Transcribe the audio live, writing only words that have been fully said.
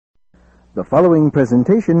The following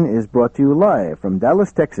presentation is brought to you live from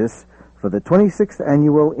Dallas, Texas, for the 26th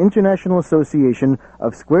Annual International Association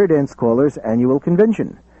of Square Dance Callers Annual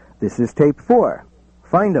Convention. This is tape 4.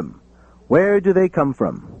 Find 'em. Where do they come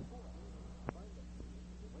from?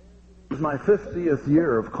 This is my 50th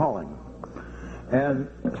year of calling. And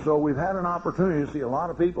so we've had an opportunity to see a lot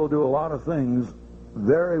of people do a lot of things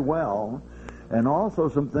very well, and also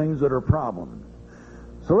some things that are problems.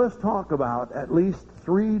 So let's talk about at least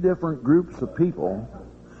 3 different groups of people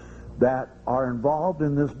that are involved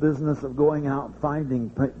in this business of going out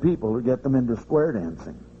finding people to get them into square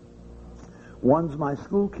dancing. One's my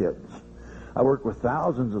school kids. I work with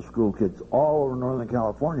thousands of school kids all over Northern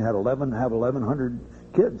California. Have 1,100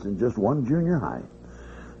 kids in just one junior high.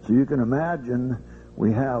 So you can imagine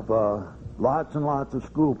we have lots and lots of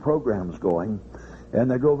school programs going,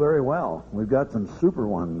 and they go very well. We've got some super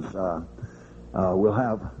ones. We'll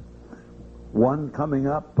have one coming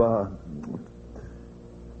up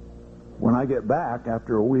when I get back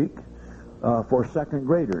after a week for second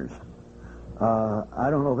graders. I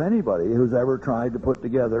don't know of anybody who's ever tried to put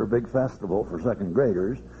together a big festival for second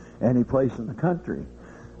graders any place in the country.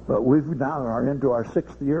 But we now are into our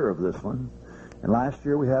 6th year of this one. And last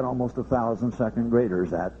year we had almost 1,000 second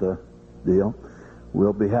graders at the deal.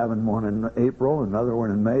 We'll be having one in April, another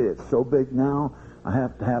one in May. It's so big now, I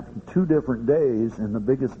have to have 2 different days in the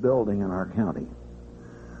biggest building in our county.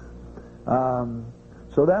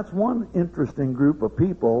 So that's one interesting group of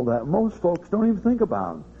people that most folks don't even think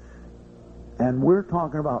about. And we're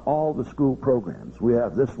talking about all the school programs. We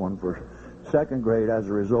have this one for second grade as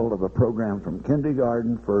a result of a program from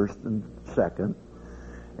kindergarten, 1st and 2nd.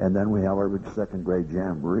 And then we have our big second grade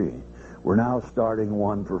jamboree. We're now starting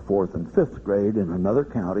one for 4th and 5th grade in another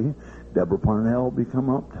county. Deborah Parnell will come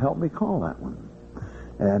up to help me call that one.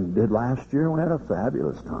 And did last year, and we had a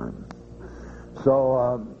fabulous time.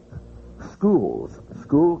 So schools,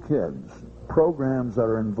 school kids, programs that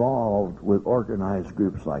are involved with organized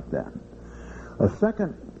groups like that. A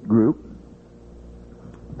second group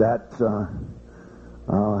that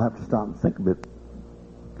I'll have to stop and think a bit,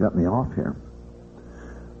 got me off here.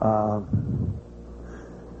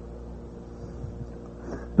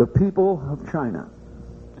 The people of China.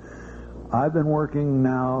 I've been working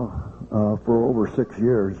now for over 6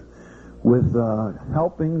 years with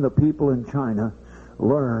helping the people in China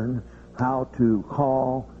learn how to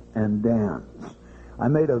call and dance. I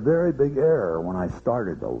made a very big error when I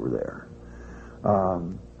started over there.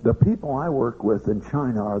 The people I work with in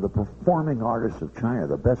China are the performing artists of China,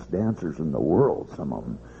 the best dancers in the world, some of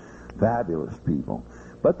them. Fabulous people.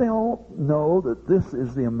 But they all know that this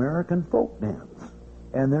is the American folk dance.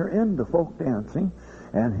 And they're into folk dancing.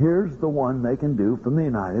 And here's the one they can do from the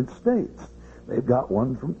United States. They've got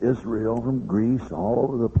one from Israel, from Greece, all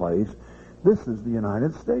over the place. This is the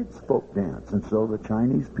United States folk dance. And so the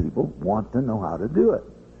Chinese people want to know how to do it.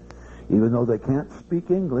 Even though they can't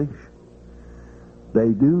speak English, they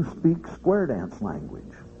do speak square dance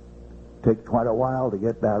language. Takes quite a while to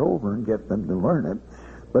get that over and get them to learn it.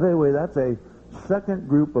 But anyway, that's a second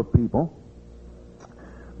group of people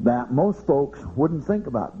that most folks wouldn't think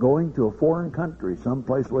about going to a foreign country,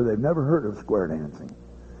 someplace where they've never heard of square dancing.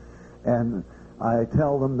 And I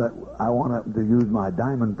tell them that I want them to use my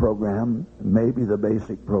diamond program, maybe the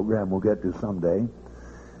basic program we'll get to someday.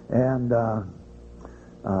 And I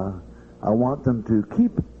want them to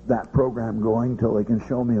keep that program going till they can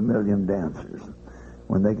show me 1 million dancers.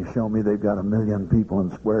 When they can show me they've got 1 million people in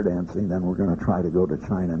square dancing, then we're going to try to go to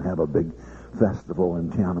China and have a big festival in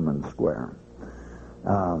Tiananmen Square.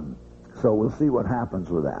 So we'll see what happens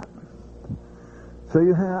with that. So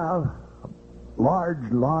you have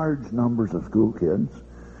large numbers of school kids.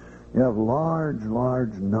 You have large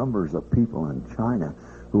numbers of people in China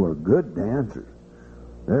who are good dancers.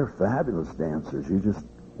 They're fabulous dancers. You just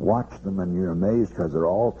watch them and you're amazed because they're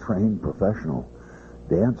all trained professional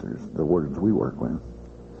dancers, the ones we work with.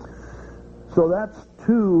 So that's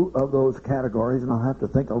 2 of those categories, and I'll have to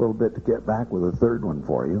think a little bit to get back with a 3rd one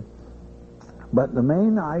for you. But the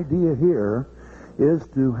main idea here is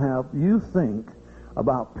to have you think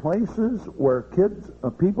about places where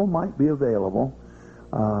people might be available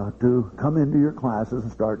to come into your classes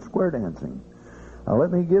and start square dancing.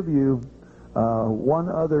 Let me give you one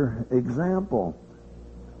other example.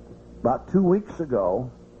 About 2 weeks ago,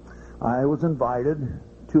 I was invited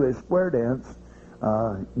to a square dance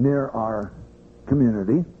near our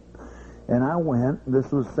community, and I went. This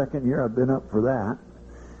was the 2nd year I've been up for that.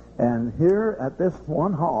 And here at this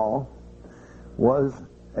one hall was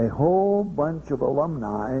a whole bunch of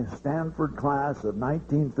alumni, Stanford class of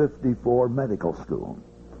 1954 medical school.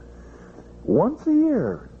 Once a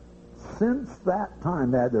year, since that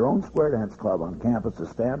time, they had their own square dance club on campus of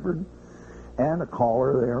Stanford, and a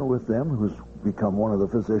caller there with them who's become one of the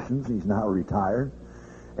physicians. He's now retired.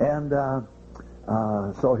 And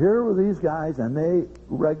so here were these guys, and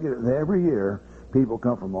every year, people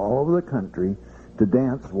come from all over the country to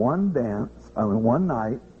dance one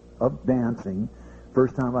night of dancing.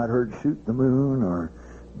 First time I'd heard Shoot the Moon or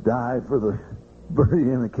Dive for the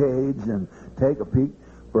Birdie in the Cage and Take a Peek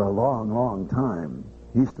for a long, long time.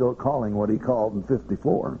 He's still calling what he called in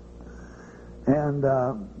 '54. And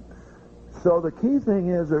so the key thing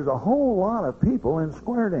is there's a whole lot of people in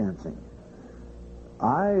square dancing.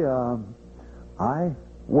 I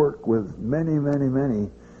work with many, many, many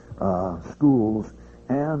schools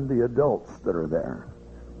and the adults that are there.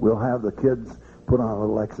 We'll have the kids put on a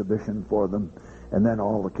little exhibition for them, and then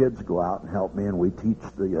all the kids go out and help me, and we teach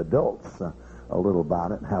the adults a little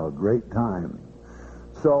about it and have a great time.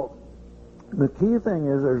 So the key thing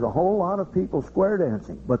is there's a whole lot of people square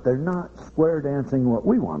dancing, but they're not square dancing what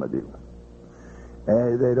we want to do.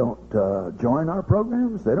 They don't join our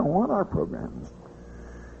programs. They don't want our programs.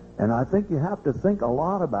 And I think you have to think a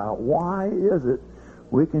lot about why is it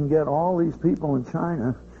we can get all these people in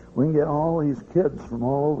China, we can get all these kids from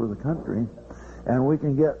all over the country, and we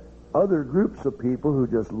can get other groups of people who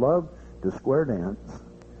just love to square dance,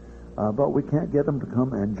 but we can't get them to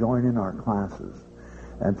come and join in our classes.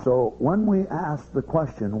 And so when we ask the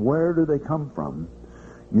question, where do they come from,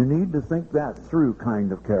 you need to think that through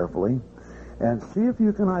kind of carefully and see if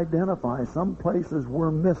you can identify some places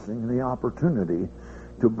we're missing the opportunity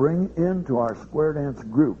to bring into our square dance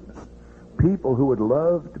groups people who would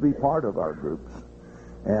love to be part of our groups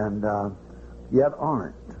and yet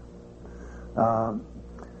aren't.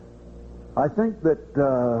 I think that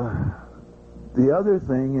the other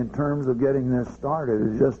thing in terms of getting this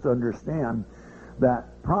started is just to understand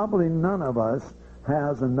that probably none of us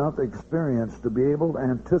has enough experience to be able to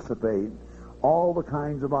anticipate all the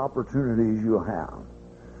kinds of opportunities you have.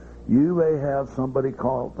 You may have somebody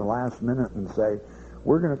call at the last minute and say,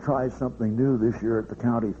 we're going to try something new this year at the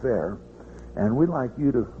county fair, and we'd like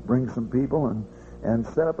you to bring some people and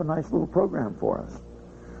set up a nice little program for us.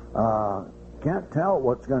 Can't tell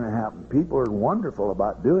what's going to happen. People are wonderful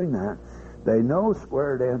about doing that. They know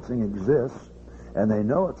square dancing exists, and they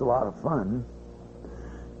know it's a lot of fun.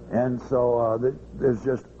 And so there's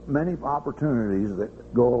just many opportunities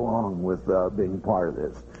that go along with being part of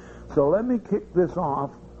this. So let me kick this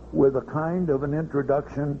off with a kind of an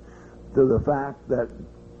introduction to the fact that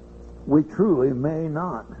we truly may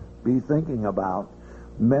not be thinking about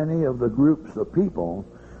many of the groups of people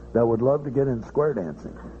that would love to get in square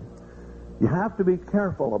dancing. You have to be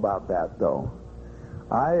careful about that, though.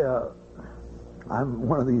 I'm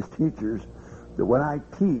one of these teachers that when I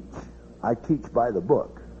teach by the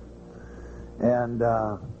book. And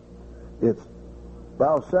it's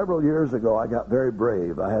about several years ago, I got very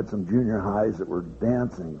brave. I had some junior highs that were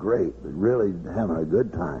dancing great, really having a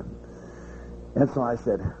good time. And so I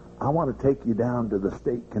said, I want to take you down to the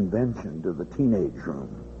state convention, to the teenage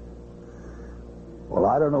room. Well,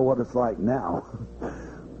 I don't know what it's like now.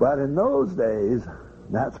 But in those days,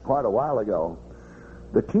 that's quite a while ago,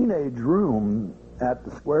 the teenage room at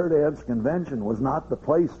the Square Dance Convention was not the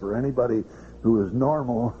place for anybody who was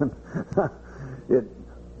normal. It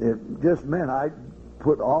just meant I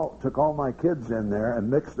took all my kids in there and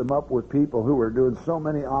mixed them up with people who were doing so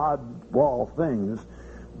many oddball things.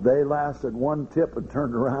 They lasted one tip and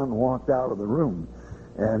turned around and walked out of the room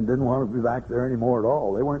and didn't want to be back there anymore at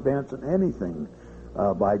all. They weren't dancing anything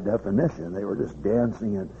by definition. They were just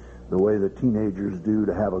dancing it the way the teenagers do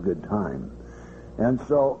to have a good time. And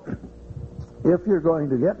so if you're going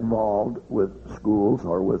to get involved with schools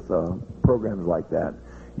or with programs like that,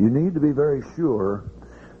 you need to be very sure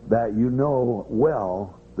that you know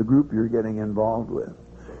well the group you're getting involved with.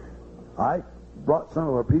 I brought some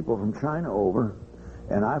of our people from China over,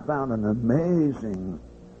 and I found an amazing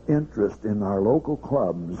interest in our local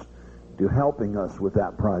clubs to helping us with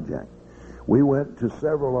that project. We went to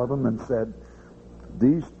several of them and said,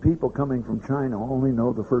 these people coming from China only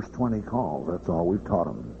know the first 20 calls. That's all we've taught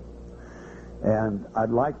them. And I'd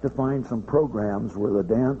like to find some programs where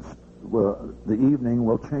the evening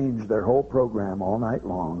will change their whole program all night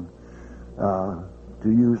long to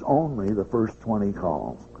use only the first 20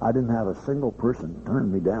 calls. I didn't have a single person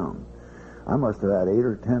turn me down. I must have had 8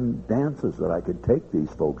 or 10 dances that I could take these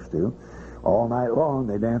folks to. All night long,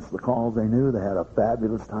 they danced the calls they knew. They had a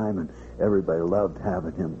fabulous time, and everybody loved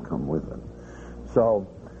having him come with them. So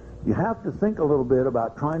you have to think a little bit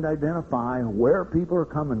about trying to identify where people are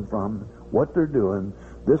coming from, what they're doing,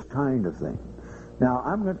 this kind of thing. Now,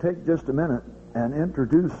 I'm going to take just a minute and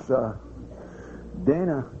introduce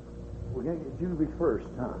Dana We're going to get you to be first,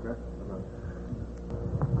 huh?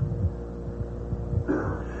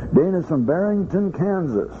 Dana's from Barrington,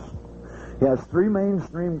 Kansas. He has 3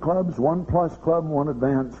 mainstream clubs, 1 plus club, 1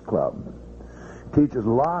 advanced club. Teaches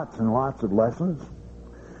lots and lots of lessons.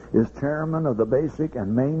 Is chairman of the basic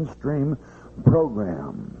and mainstream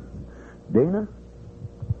program. Dana?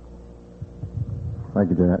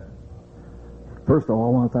 Thank you, Jack. First of all, I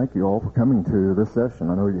want to thank you all for coming to this session.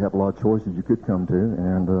 I know you have a lot of choices you could come to,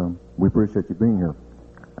 and we appreciate you being here.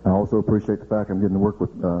 I also appreciate the fact I'm getting to work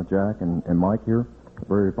with Jack and Mike here,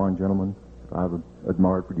 very fine gentlemen I've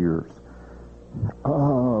admired for years.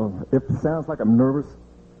 If it sounds like I'm nervous,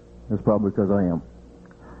 it's probably because I am.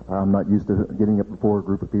 I'm not used to getting up before a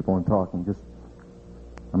group of people and talking.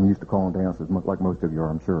 I'm used to calling dances, like most of you are,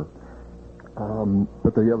 I'm sure.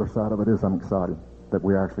 But the other side of it is I'm excited that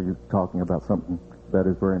we're actually talking about something that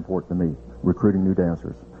is very important to me, recruiting new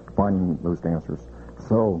dancers, finding those dancers.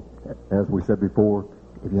 So, as we said before,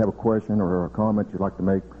 if you have a question or a comment you'd like to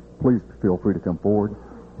make, please feel free to come forward.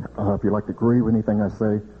 If you'd like to agree with anything I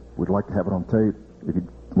say, we'd like to have it on tape. If you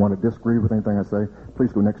want to disagree with anything I say,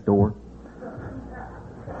 please go next door.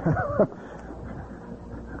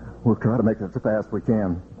 We'll try to make it as fast as we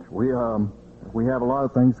can. We have a lot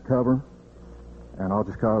of things to cover, and I'll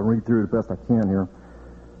just kind of read through the best I can here.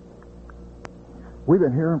 We've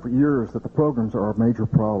been hearing for years that the programs are our major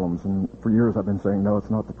problems, and for years I've been saying, no,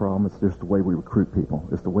 it's not the problem, it's just the way we recruit people.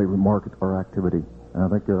 It's the way we market our activity. And I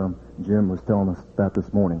think Jim was telling us that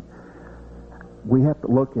this morning. We have to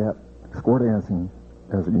look at square dancing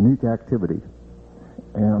as a unique activity,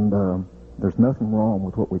 and there's nothing wrong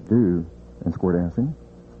with what we do in square dancing.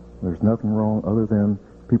 There's nothing wrong other than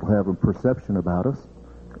people have a perception about us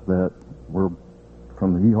that we're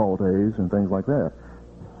from the Hee-Haw days and things like that.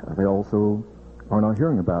 They also are not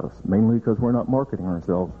hearing about us, mainly because we're not marketing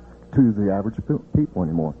ourselves to the average people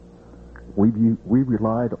anymore. We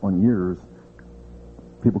relied on years,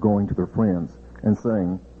 people going to their friends and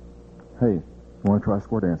saying, hey, you want to try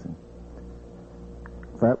square dancing?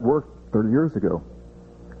 That worked 30 years ago.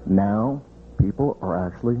 Now, people are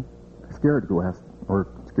actually scared to go ask, or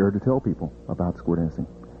scared to tell people about square dancing,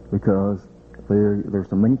 because there's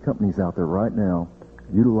so many companies out there right now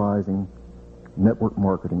utilizing network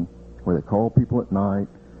marketing, where they call people at night,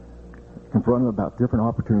 confront them about different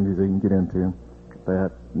opportunities they can get into,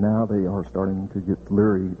 that now they are starting to get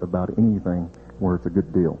leery about anything where it's a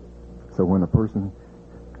good deal. So when a person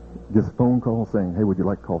gets a phone call saying, hey, would you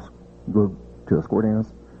like to go to a square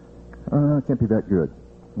dance? It can't be that good.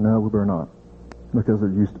 No, we better not. Because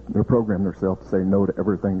they're programmed themselves to say no to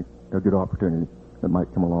everything, a good opportunity that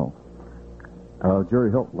might come along. Jerry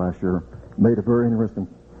Hilt last year made a very interesting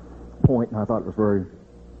point, and I thought it was very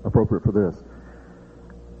appropriate for this.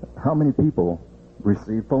 How many people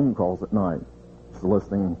receive phone calls at night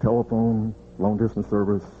soliciting telephone, long distance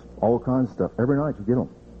service, all kinds of stuff? Every night you get them,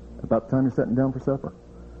 about the time you're sitting down for supper.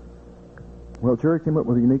 Well, Jerry came up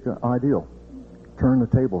with a unique ideal. Turn the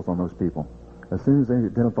tables on those people. As soon as they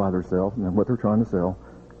identify themselves and what they're trying to sell,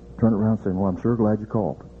 turn around and say, well, I'm sure glad you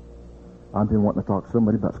called. I've been wanting to talk to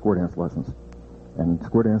somebody about square dance lessons. And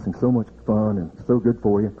square dancing's so much fun and so good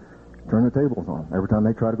for you. Turn the tables on. Every time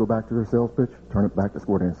they try to go back to their sales pitch, turn it back to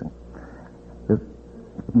square dancing.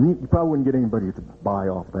 You probably wouldn't get anybody to buy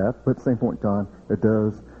off that, but at the same point in time, it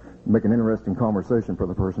does make an interesting conversation for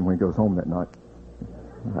the person when he goes home that night.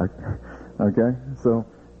 Okay? So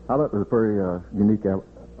I thought it was a very unique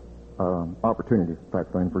opportunity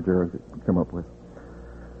type thing for Jared to come up with.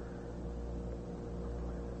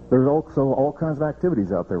 There's also all kinds of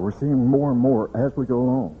activities out there. We're seeing more and more as we go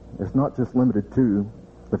along. It's not just limited to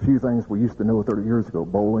the few things we used to know 30 years ago,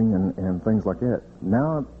 bowling and things like that.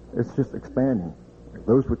 Now it's just expanding.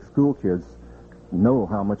 Those with school kids know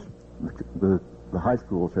how much the high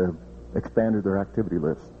schools have expanded their activity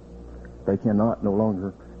lists. They cannot no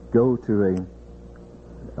longer go to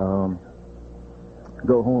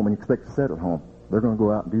go home and expect to sit at home. They're going to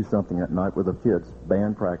go out and do something at night with the kids,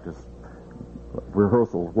 band practice,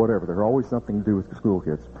 rehearsals, whatever. There's always something to do with the school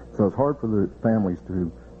kids. So it's hard for the families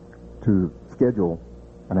to schedule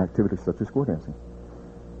an activity such as square dancing.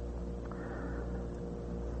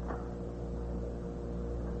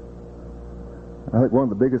 I think one of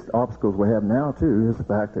the biggest obstacles we have now, too, is the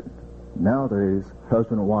fact that nowadays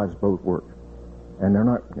husband and wives both work. And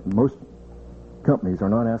most companies are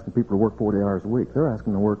not asking people to work 40 hours a week. They're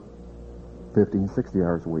asking them to work 50 and 60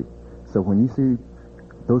 hours a week. So when you see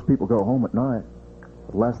those people go home at night,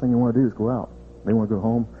 the last thing you want to do is go out. They want to go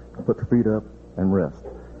home, put their feet up, and rest.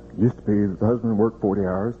 It used to be the husband worked 40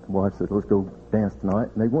 hours, the wife said, let's go dance tonight,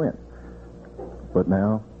 and they went. But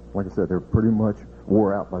now, like I said, they're pretty much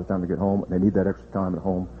wore out by the time they get home, and they need that extra time at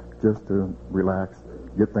home just to relax,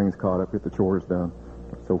 get things caught up, get the chores done,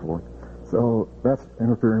 and so forth. So that's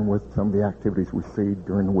interfering with some of the activities we see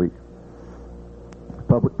during the week.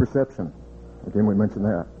 Public perception. Again, we mentioned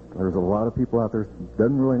that. There's a lot of people out there that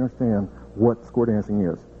doesn't really understand what square dancing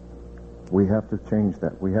is. We have to change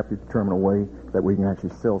that. We have to determine a way that we can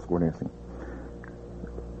actually sell square dancing.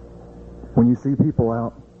 When you see people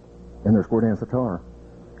out in their square dance attire,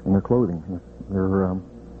 in their clothing, their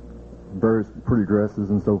various pretty dresses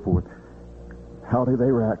and so forth, how do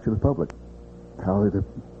they react to the public? How does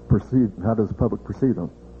the public perceive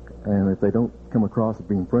them? And if they don't come across as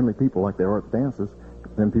being friendly people like they are at the dances,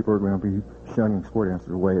 then people are going to be shunning square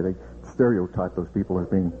dancers away. They stereotype those people as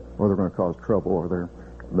being, or they're going to cause trouble, or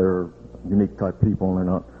they're unique type people,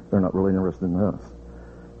 and they're not really interested in us.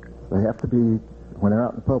 They have to be, when they're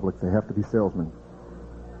out in public, they have to be salesmen.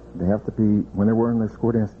 They have to be, when they're wearing their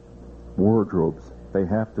square dance wardrobes, they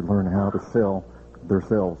have to learn how to sell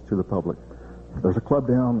themselves to the public. There's a club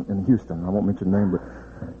down in Houston, I won't mention the name, but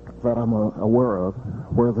that I'm aware of,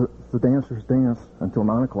 where the dancers dance until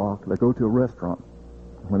 9 o'clock. They go to a restaurant.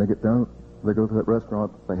 When they get done, they go to that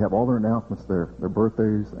restaurant. They have all their announcements there, their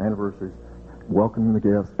birthdays, anniversaries, welcoming the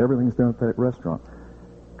guests. Everything's done at that restaurant.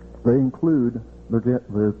 They include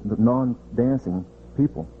the non-dancing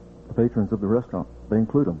people, the patrons of the restaurant. They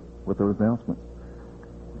include them with those announcements.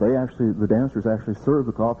 The dancers actually serve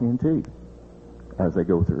the coffee and tea as they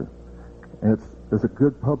go through. And it's a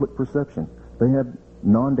good public perception. They have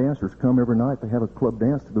non-dancers come every night. They have a club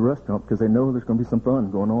dance to the restaurant because they know there's going to be some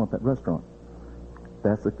fun going on at that restaurant.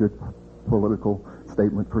 That's a good political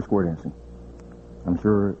statement for square dancing. I'm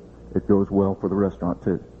sure it goes well for the restaurant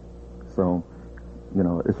too. So,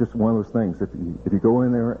 it's just one of those things. If you go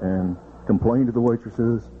in there and complain to the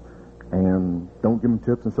waitresses and don't give them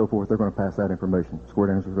tips and so forth, they're going to pass that information. Square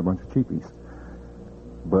dancers are a bunch of cheapies.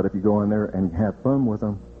 But if you go in there and have fun with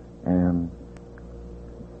them and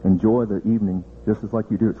enjoy the evening just as like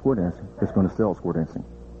you do at square dancing, it's going to sell square dancing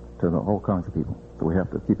to all kinds of people. So we have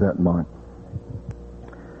to keep that in mind.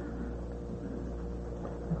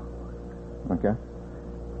 Okay?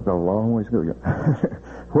 We've got a long ways to go yet.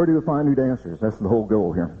 Where do we find new dancers? That's the whole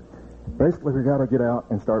goal here. Basically, we've got to get out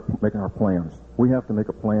and start making our plans. We have to make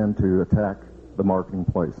a plan to attack the marketing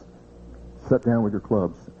place. Sit down with your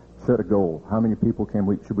clubs. Set a goal. How many people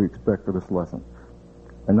should we expect for this lesson?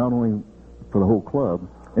 And not only for the whole club,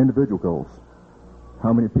 individual goals.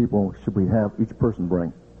 How many people should we have each person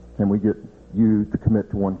bring? Can we get you to commit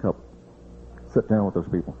to one couple? Sit down with those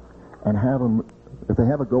people. And have them, if they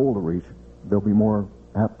have a goal to reach, they'll be more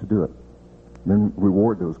apt to do it. Then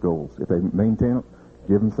reward those goals. If they maintain it,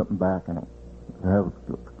 give them something back in it.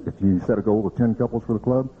 If you set a goal of 10 couples for the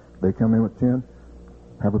club, they come in with 10,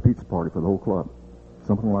 have a pizza party for the whole club.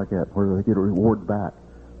 Something like that, where they get a reward back.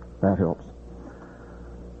 That helps.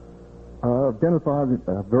 Identify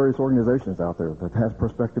various organizations out there that has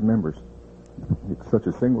prospective members, such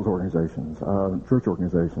as singles organizations, church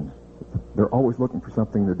organizations. They're always looking for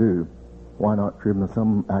something to do. Why not give them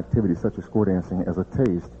some activity such as square dancing as a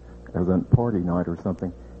taste, as a party night or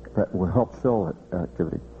something that will help sell that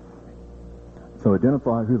activity. So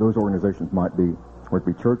identify who those organizations might be, whether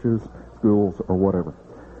it be churches, schools, or whatever.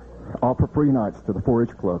 Offer free nights to the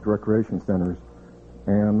 4-H clubs, recreation centers,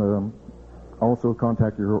 and also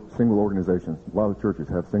contact your single organizations. A lot of churches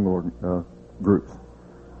have single groups.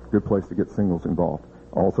 Good place to get singles involved.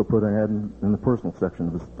 Also put an ad in the personal section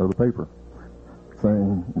of the paper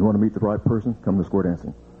saying, you want to meet the right person, come to square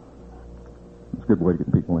dancing. It's a good way to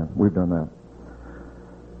get people in. We've done that.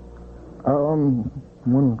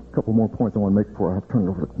 A couple more points I want to make before I have to turn it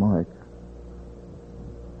over to Mike.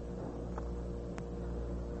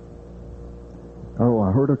 Oh,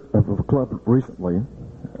 I heard of a club recently,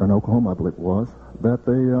 in Oklahoma I believe it was, that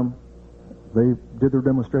they did their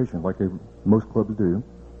demonstration like most clubs do,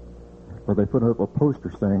 where they put up a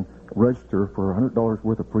poster saying, register for $100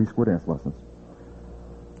 worth of free square dance lessons.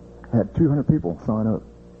 Had 200 people sign up.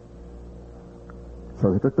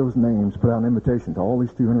 So they took those names, put out an invitation to all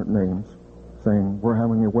these 200 names, saying, we're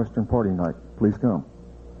having a Western party night, please come.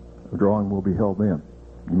 The drawing will be held then.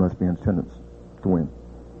 You must be in attendance to win.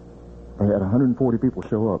 They had 140 people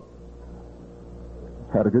show up.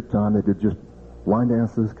 Had a good time. They did just line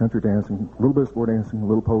dances, country dancing, a little bit of square dancing, a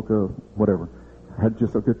little polka, whatever. Had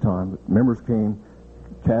just a good time. Members came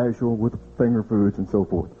casual with finger foods and so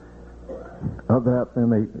forth. Of that, then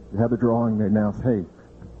they had the drawing. They announced, hey,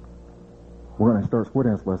 we're going to start square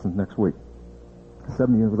dance lessons next week.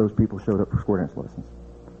 70 of those people showed up for square dance lessons.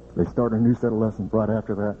 They started a new set of lessons right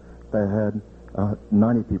after that. They had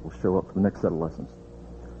 90 people show up for the next set of lessons.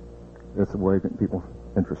 That's a way to get people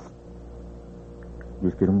interest.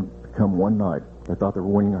 Just get them to come one night. They thought they were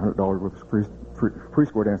winning $100 worth of free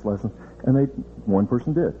square dance lessons, and one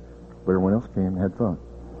person did, but everyone else came and had fun.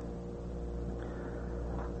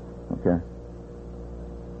 Okay.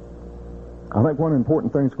 I think one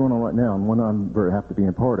important thing that's going on right now, and one I'm very happy to be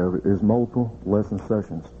a part of, is multiple lesson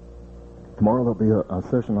sessions. Tomorrow there'll be a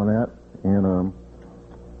session on that in,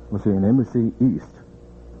 in Embassy East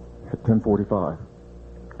at 10:45.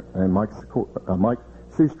 And Mike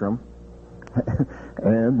Seastrom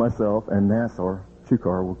and myself and Nassar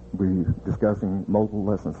Shukar will be discussing multiple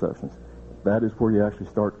lesson sessions. That is where you actually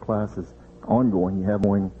start classes ongoing. You have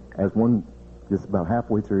one, as one gets about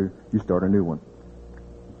halfway through, you start a new one.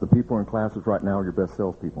 The people in classes right now are your best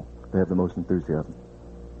salespeople. They have the most enthusiasm.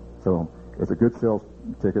 So it's a good sales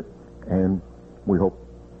ticket, and we hope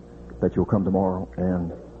that you'll come tomorrow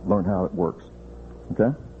and learn how it works.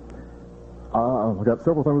 Okay? I've got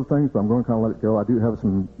several other things, but I'm going to kind of let it go. I do have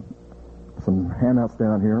some handouts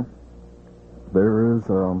down here. There is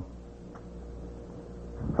a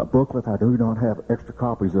booklet I do not have extra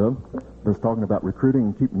copies of that's talking about recruiting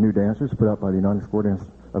and keeping new dancers, put out by the United Square Dance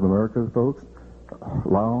of America folks.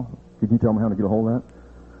 Lyle, could you tell me how to get a hold of that?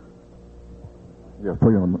 Yeah,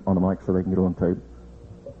 put it on the mic so they can get it on tape.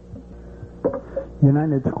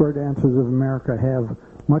 United Square Dancers of America have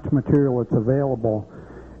much material that's available,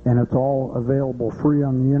 and it's all available free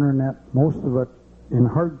on the internet. Most of it in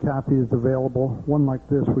hard copy is available. One like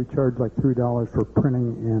this, we charge like $3 for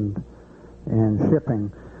printing and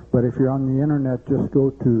shipping. But if you're on the internet, just go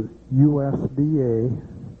to usda.org,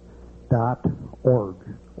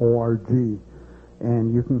 O-R-G,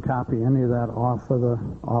 and you can copy any of that off of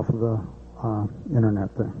the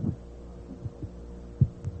internet there.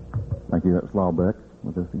 Thank you. That's Lyle Beck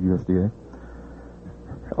with the USDA.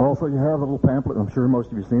 Also, you have a little pamphlet. I'm sure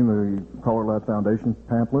most of you have seen the CALLERLAB Foundation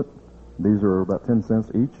pamphlet. These are about 10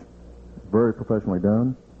 cents each. Very professionally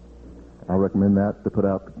done. I recommend that to put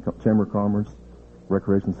out to Chamber of Commerce,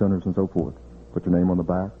 recreation centers, and so forth. Put your name on the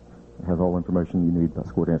back. It has all the information you need about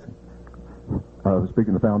square dancing.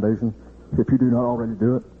 Speaking of the foundation, if you do not already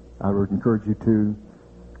do it, I would encourage you to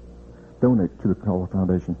donate to the CALLERLAB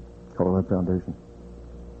Foundation.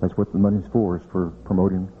 That's what the money's for, is for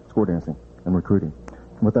promoting square dancing and recruiting.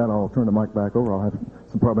 With that, I'll turn the mic back over. I'll have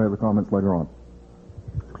some probably other comments later on.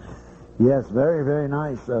 Yes, very, very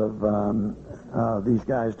nice of these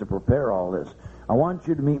guys to prepare all this. I want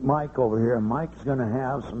you to meet Mike over here, and Mike's going to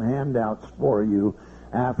have some handouts for you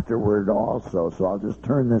afterward also. So I'll just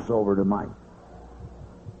turn this over to Mike.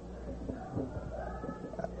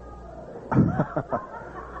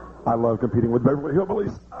 I love competing with Beverly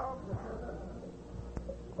Hillbillies.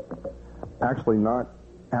 Actually, not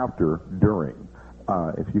after, during.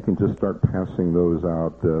 If you can just start passing those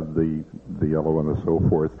out, the yellow and the so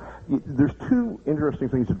forth. There's two interesting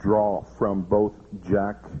things to draw from both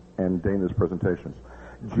Jack and Dana's presentations.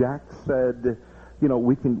 Jack said, you know,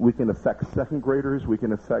 we can affect second graders, we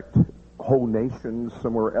can affect whole nations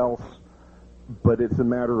somewhere else, but it's a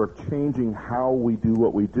matter of changing how we do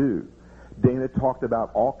what we do. Dana talked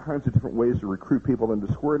about all kinds of different ways to recruit people into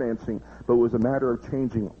square dancing, but it was a matter of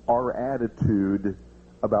changing our attitude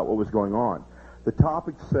about what was going on. The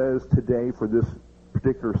topic says today for this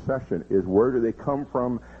particular session is, where do they come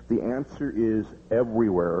from? The answer is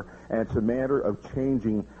everywhere, and it's a matter of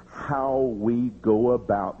changing how we go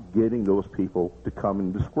about getting those people to come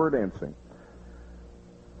into square dancing.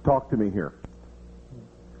 Talk to me here.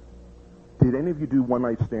 Did any of you do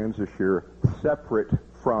one-night stands this year separate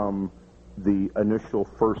from the initial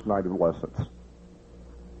first night of lessons?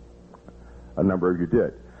 A number of you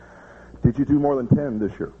did. Did you do more than 10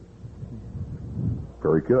 this year?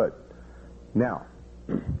 Very good. Now,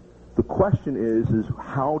 the question is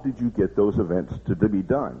how did you get those events to be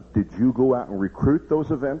done? Did you go out and recruit those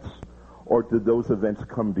events, or did those events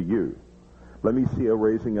come to you? Let me see a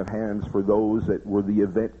raising of hands for those that where the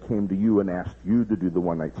event came to you and asked you to do the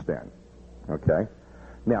one-night stand. Okay?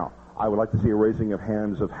 Now, I would like to see a raising of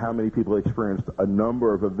hands of how many people experienced a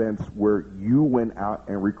number of events where you went out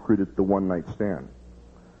and recruited the one-night stand.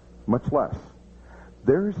 Much less.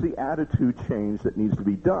 There's the attitude change that needs to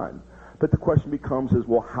be done. But the question becomes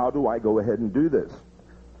well, how do I go ahead and do this?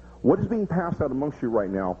 What is being passed out amongst you right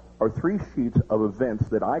now are 3 sheets of events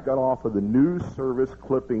that I got off of the news service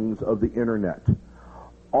clippings of the internet.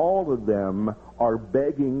 All of them are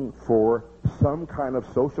begging for some kind of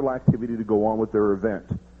social activity to go on with their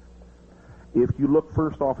event. If you look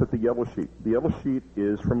first off at the yellow sheet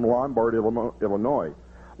is from Lombard, Illinois.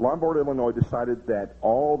 Lombard, Illinois decided that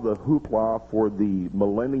all the hoopla for the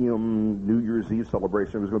Millennium New Year's Eve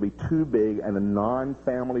celebration was going to be too big and a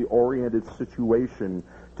non-family oriented situation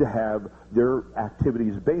to have their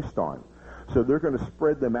activities based on. So they're going to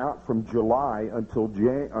spread them out from July until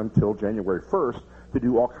January 1st to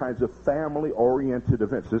do all kinds of family-oriented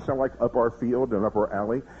events. This sound like up our field and up our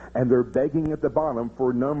alley, and they're begging at the bottom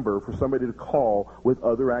for a number for somebody to call with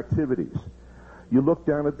other activities. You look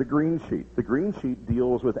down at the green sheet. The green sheet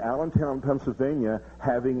deals with Allentown, Pennsylvania,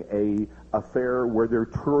 having a fair where they're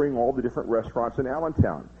touring all the different restaurants in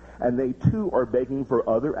Allentown. And they, too, are begging for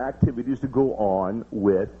other activities to go on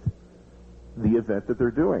with the event that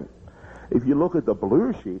they're doing. If you look at the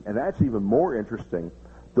blue sheet, and that's even more interesting,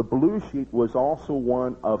 the blue sheet was also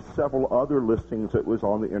one of several other listings that was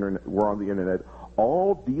on the internet,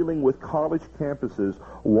 all dealing with college campuses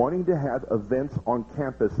wanting to have events on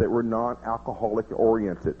campus that were non-alcoholic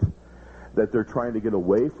oriented, that they're trying to get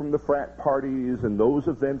away from the frat parties and those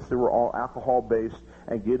events that were all alcohol based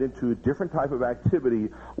and get into a different type of activity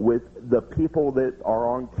with the people that are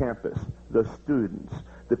on campus, the students,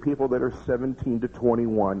 the people that are 17 to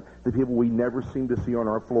 21, the people we never seem to see on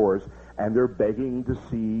our floors, and they're begging to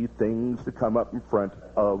see things to come up in front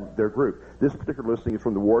of their group. This particular listing is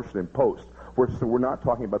from the Washington Post. So we're not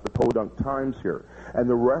talking about the Podunk Times here. And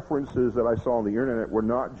the references that I saw on the internet were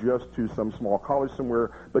not just to some small college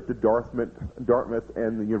somewhere, but to Dartmouth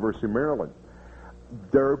and the University of Maryland.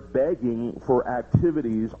 They're begging for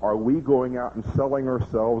activities. Are we going out and selling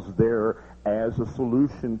ourselves there as a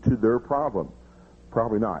solution to their problem?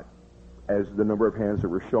 Probably not, as the number of hands that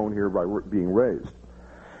were shown here by being raised.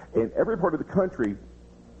 In every part of the country,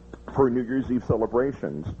 for New Year's Eve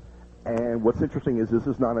celebrations, and what's interesting is this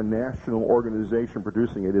is not a national organization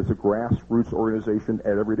producing it. It's a grassroots organization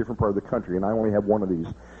at every different part of the country, and I only have one of these,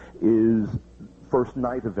 is first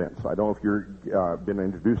night events. I don't know if you've been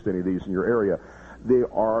introduced to any of these in your area. They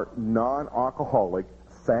are non-alcoholic,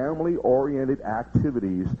 family-oriented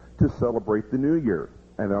activities to celebrate the New Year.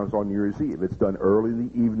 And that was on New Year's Eve. It's done early in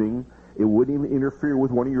the evening. It wouldn't even interfere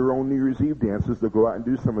with one of your own New Year's Eve dances to go out and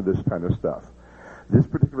do some of this kind of stuff. This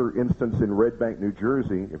particular instance in Red Bank, New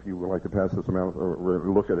Jersey, if you would like to pass this around or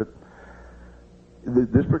look at it,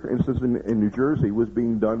 this particular instance in New Jersey was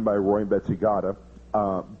being done by Roy and Betsy Gatta.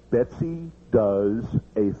 Betsy does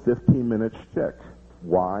a 15-minute shtick.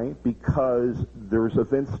 Why? Because there's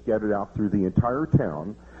events scattered out through the entire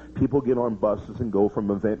town. People get on buses and go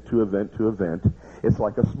from event to event to event. It's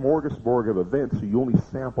like a smorgasbord of events, so you only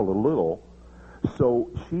sample a little. So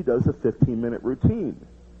she does a 15-minute routine.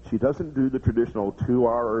 She doesn't do the traditional 2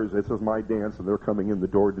 hours, this is my dance, and they're coming in the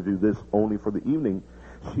door to do this only for the evening.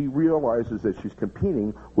 She realizes that she's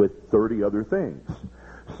competing with 30 other things.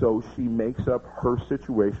 So she makes up her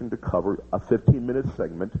situation to cover a 15-minute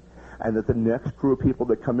segment, and that the next crew of people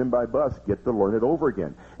that come in by bus get to learn it over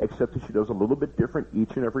again, except that she does a little bit different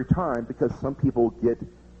each and every time because some people get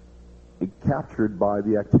captured by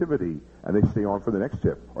the activity, and they stay on for the next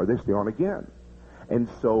tip, or they stay on again. And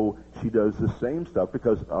so she does the same stuff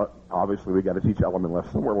because obviously we got to teach element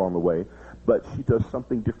left somewhere along the way, but she does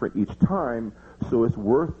something different each time, so it's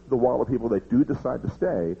worth the while of people that do decide to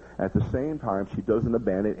stay. At the same time, she doesn't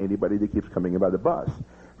abandon anybody that keeps coming in by the bus.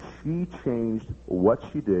 She changed what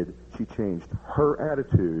she did. She changed her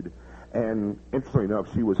attitude, and interestingly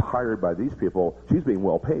enough, she was hired by these people. She's being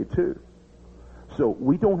well paid too. So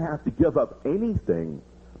we don't have to give up anything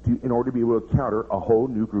in order to be able to counter a whole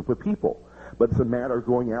new group of people. But it's a matter of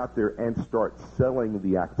going out there and start selling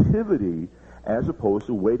the activity as opposed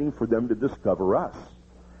to waiting for them to discover us.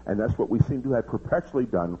 And that's what we seem to have perpetually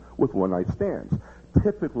done with one-night stands.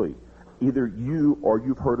 Typically, either you or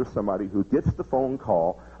you've heard of somebody who gets the phone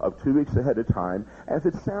call of 2 weeks ahead of time, and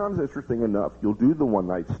if it sounds interesting enough, you'll do the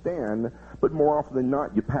one-night stand, but more often than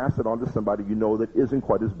not, you pass it on to somebody you know that isn't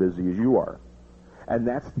quite as busy as you are. And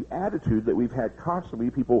that's the attitude that we've had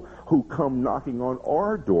constantly, people who come knocking on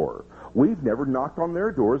our door. We've never knocked on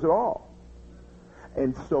their doors at all.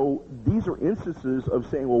 And so these are instances of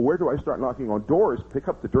saying, well, where do I start knocking on doors? Pick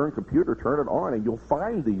up the darn computer, turn it on, and you'll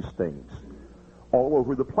find these things all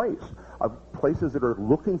over the place, of places that are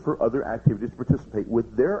looking for other activities to participate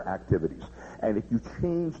with their activities. And if you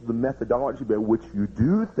change the methodology by which you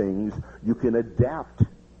do things, you can adapt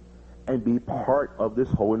and be part of this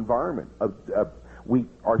whole environment. We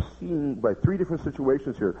are seeing by 3 different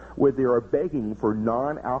situations here where they are begging for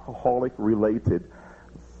non-alcoholic related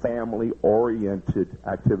family-oriented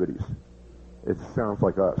activities. It sounds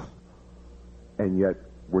like us, and yet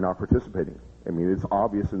we're not participating. I mean, it's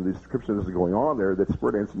obvious in the description that's going on there that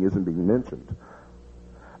square dancing isn't being mentioned.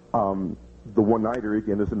 The one-nighter,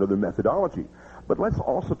 again, is another methodology. But let's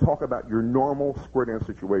also talk about your normal square dance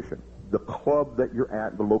situation. The club that you're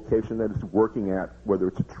at, the location that it's working at, whether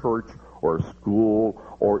it's a church or a school,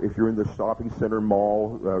 or if you're in the shopping center,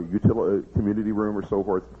 mall, community room, or so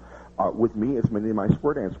forth. with me as many of my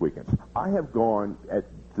square dance weekends. I have gone at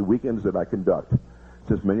the weekends that I conduct,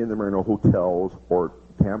 since many of them are in hotels or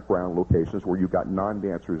campground locations where you've got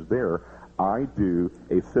non-dancers there, I do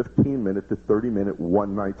a 15-minute to 30-minute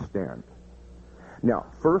one-night stand. Now,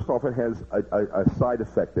 first off, it has a side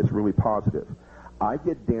effect that's really positive. I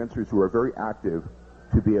get dancers who are very active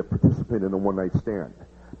to be a participant in a one-night stand,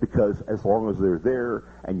 because as long as they're there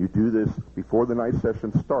and you do this before the night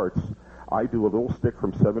session starts, I do a little stick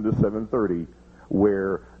from 7 to 7:30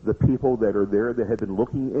 where the people that are there that have been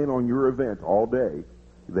looking in on your event all day,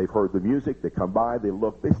 they've heard the music, they come by, they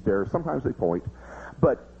look, they stare, sometimes they point,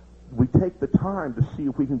 but we take the time to see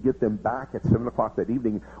if we can get them back at 7 o'clock that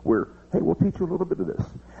evening where, hey, we'll teach you a little bit of this.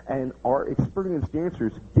 And our experienced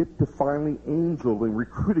dancers get to finally angel and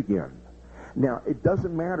recruit again. Now, it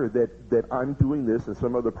doesn't matter that I'm doing this in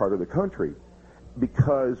some other part of the country,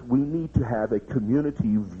 because we need to have a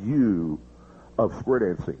community view of square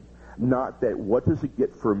dancing. Not that what does it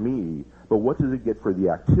get for me, but what does it get for the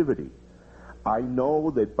activity. I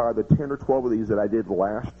know that by the 10 or 12 of these that I did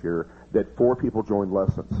last year, that 4 people joined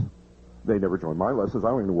lessons. They never joined my lessons. I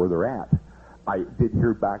don't even know where they're at. I did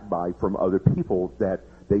hear back from other people that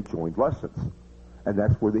they joined lessons. And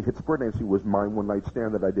that's where they hit square dancing, was my one-night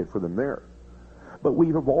stand that I did for them there. But we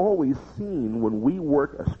have always seen when we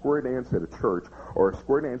work a square dance at a church or a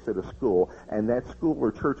square dance at a school, and that school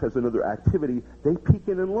or church has another activity, they peek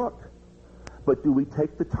in and look. But do we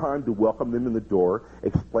take the time to welcome them in the door,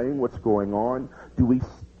 explain what's going on? Do we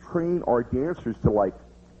train our dancers to, like,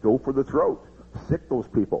 go for the throat, sick those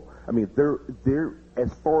people? I mean, they're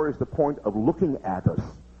as far as the point of looking at us.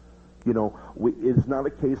 You know, it's not a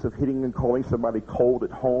case of hitting and calling somebody cold at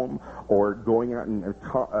home or going out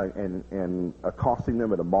and accosting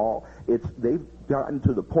them at a mall. They've gotten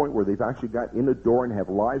to the point where they've actually got in the door and have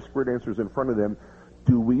live square dancers in front of them.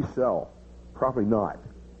 Do we sell? Probably not.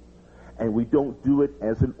 And we don't do it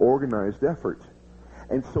as an organized effort.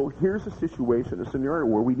 And so here's a situation, a scenario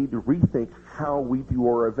where we need to rethink how we do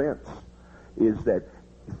our events. Is that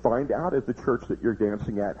find out if the church that you're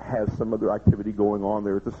dancing at has some other activity going on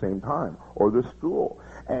there at the same time, or the school.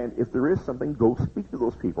 And if there is something, go speak to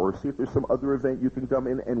those people, or see if there's some other event you can come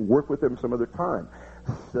in and work with them some other time.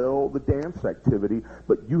 Sell the dance activity,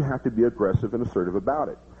 but you have to be aggressive and assertive about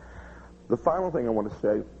it. The final thing I want to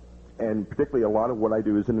say, and particularly a lot of what I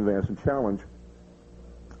do is in Advance and Challenge,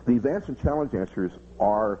 the Advance and Challenge dancers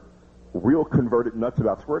are real converted nuts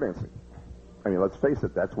about square dancing. I mean, let's face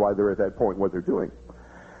it, that's why they're at that point, what they're doing.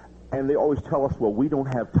 And they always tell us, well, we don't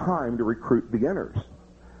have time to recruit beginners.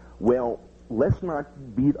 Well, let's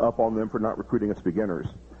not beat up on them for not recruiting us beginners.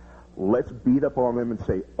 Let's beat up on them and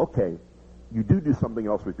say, okay, you do something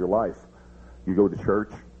else with your life. You go to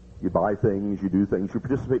church, you buy things, you do things, you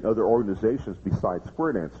participate in other organizations besides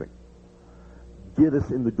square dancing. Get us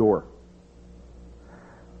in the door.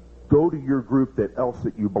 Go to your group that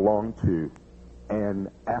you belong to and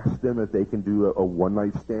ask them if they can do a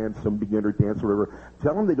one-night stand, some beginner dance, or whatever.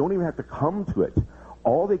 Tell them they don't even have to come to it.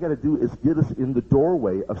 All they got to do is get us in the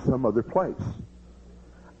doorway of some other place.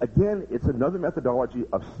 Again, it's another methodology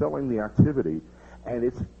of selling the activity, and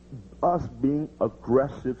it's us being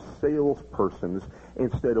aggressive salespersons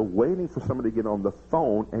instead of waiting for somebody to get on the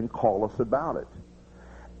phone and call us about it.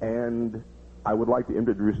 And I would like to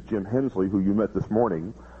introduce Jim Hensley, who you met this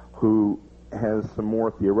morning, who has some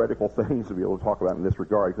more theoretical things to be able to talk about in this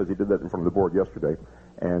regard, because he did that in front of the board yesterday.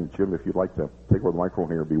 And Jim, if you'd like to take over the microphone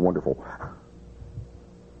here, it'd be wonderful.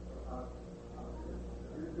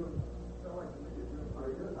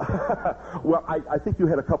 Well, I think you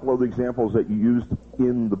had a couple of examples that you used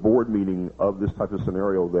in the board meeting of this type of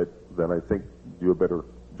scenario that I think do a better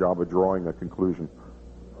job of drawing a conclusion.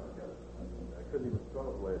 I couldn't even spell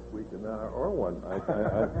it last week, and now I own one.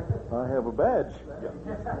 I have a badge.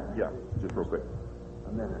 Yeah, just real quick.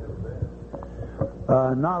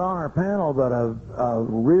 Not on our panel, but a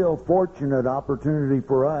real fortunate opportunity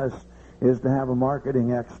for us is to have a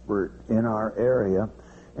marketing expert in our area.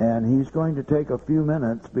 And he's going to take a few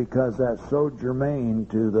minutes, because that's so germane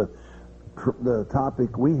to the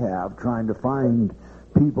topic we have, trying to find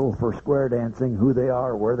people for square dancing, who they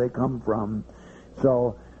are, where they come from.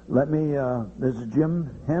 So let me, this is Jim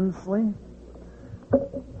Hensley.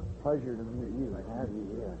 Pleasure to meet you. Have you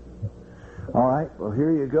here. All right, well,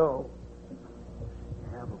 here you go.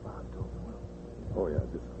 You have about Oh, yeah,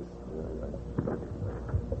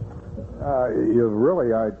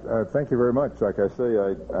 I thank you very much. Like I say,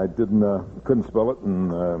 I couldn't spell it,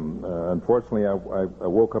 and unfortunately, I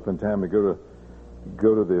woke up in time to go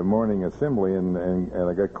to the morning assembly, and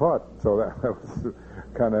I got caught. So that was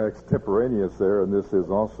kind of extemporaneous there, and this is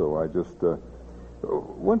also. I just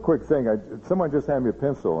One quick thing, someone just handed me a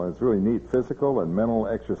pencil, and it's really neat. Physical and mental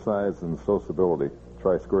exercise and sociability.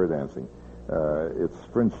 Try square dancing. It's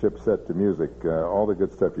friendship set to music, all the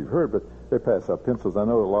good stuff you've heard, but they pass out pencils. I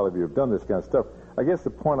know a lot of you have done this kind of stuff. I guess the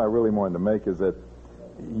point I really wanted to make is that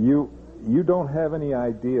you don't have any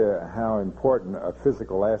idea how important a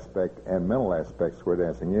physical aspect and mental aspect square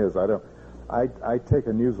dancing is. I take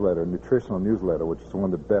a newsletter, a nutritional newsletter, which is one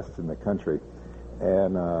of the best in the country,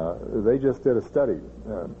 and they just did a study.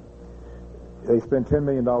 They spend $10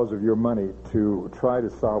 million of your money to try to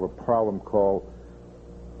solve a problem called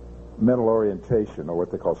mental orientation, or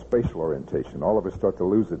what they call spatial orientation. All of us start to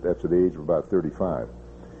lose it after the age of about 35.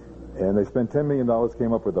 And they spent $10 million,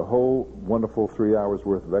 came up with a whole wonderful 3 hours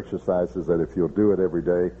worth of exercises that if you'll do it every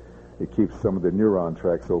day, it keeps some of the neuron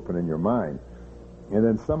tracks open in your mind. And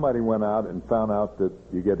then somebody went out and found out that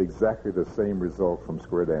you get exactly the same result from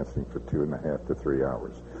square dancing for 2.5 to 3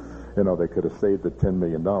 hours. You know, they could have saved the $10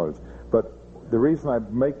 million. But the reason I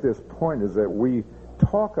make this point is that we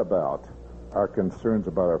talk about our concerns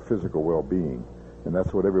about our physical well-being, and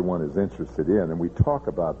that's what everyone is interested in, and we talk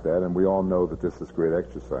about that, and we all know that this is great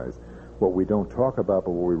exercise. What we don't talk about,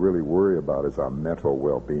 but what we really worry about, is our mental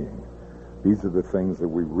well-being. These are the things that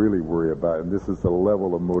we really worry about, and this is the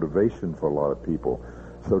level of motivation for a lot of people.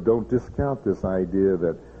 So don't discount this idea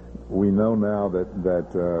that we know now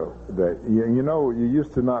that you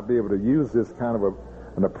used to not be able to use this kind of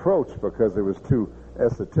an approach because it was too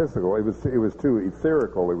esoterical, it was too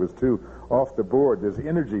etherical, it was too off the board, this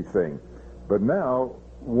energy thing. But now,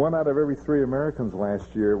 1 out of every 3 Americans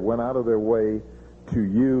last year went out of their way to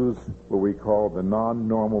use what we call the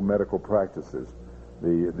non-normal medical practices,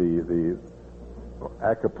 the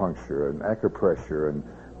acupuncture and acupressure and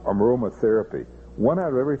aromatherapy. 1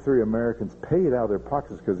 out of every 3 Americans pay it out of their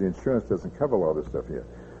pockets because the insurance doesn't cover all this stuff yet.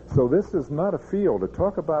 So this is not a field to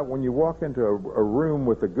talk about when you walk into a room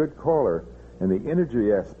with a good caller, and the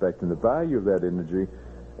energy aspect and the value of that energy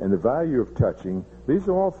and the value of touching. These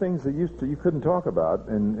are all things that you couldn't talk about,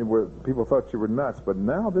 and where people thought you were nuts. But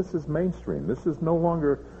now this is mainstream. This is no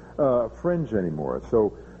longer fringe anymore.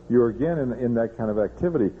 So you're again in that kind of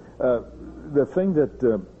activity. The thing that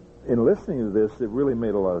in listening to this, it really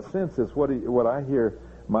made a lot of sense is what I hear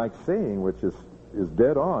Mike saying, which is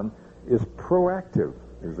dead on, is proactive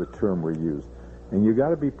is the term we use. And you got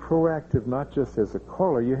to be proactive, not just as a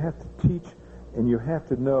caller. You have to teach, and you have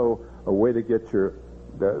to know a way to get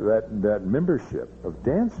that membership of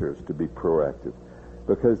dancers to be proactive,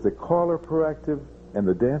 because the caller proactive and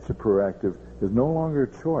the dancer proactive is no longer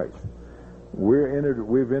a choice.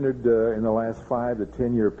 We've entered in the last 5 to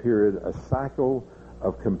 10 year period a cycle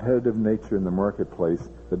of competitive nature in the marketplace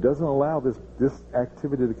that doesn't allow this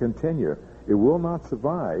activity to continue. It will not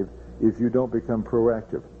survive if you don't become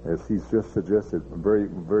proactive, as he's just suggested very,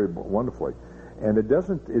 very wonderfully. And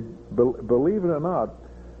believe it or not,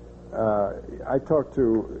 I talk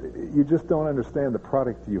to, you just don't understand the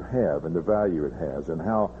product you have and the value it has and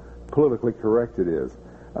how politically correct it is.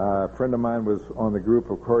 A friend of mine was on the group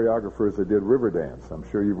of choreographers that did Riverdance. I'm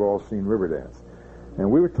sure you've all seen Riverdance. And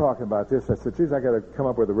we were talking about this. I said, geez, I got to come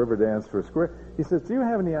up with a Riverdance for a square. He says, do you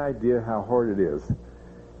have any idea how hard it is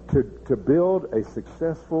to build a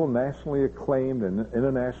successful, nationally acclaimed and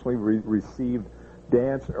internationally received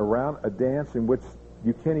dance around a dance in which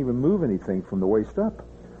you can't even move anything from the waist up?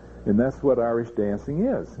 And that's what Irish dancing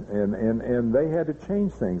is. And they had to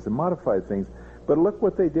change things and modify things. But look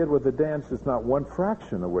what they did with the dance. It's not one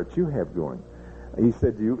fraction of what you have going. He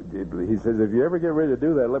says, if you ever get ready to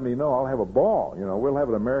do that, let me know. I'll have a ball. You know, we'll have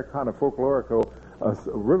an Americana Folklorico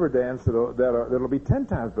river dance that'll be 10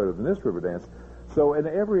 times better than this river dance. So in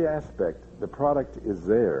every aspect, the product is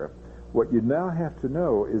there. What you now have to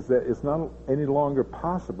know is that it's not any longer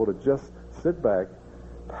possible to just sit back,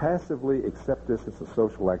 passively accept this as a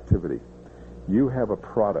social activity. You have a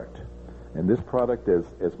product. And this product,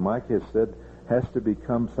 as Mike has said, has to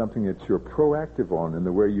become something that you're proactive on in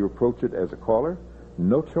the way you approach it as a caller.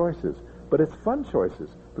 No choices. But it's fun choices,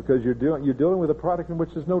 because you're dealing with a product in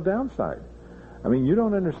which there's no downside. I mean, you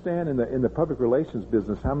don't understand in the public relations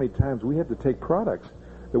business how many times we have to take products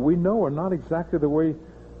that we know are not exactly the way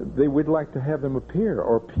we'd like to have them appear,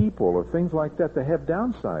 or people, or things like that have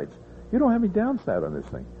downsides. You don't have any downside on this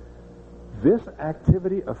thing. This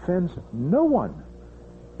activity offends no one.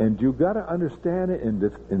 And you've got to understand it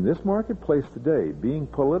in this marketplace today. Being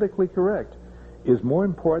politically correct is more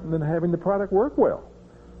important than having the product work well.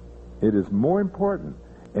 It is more important.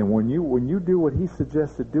 And when you do what he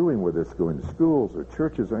suggested doing with this, going to schools or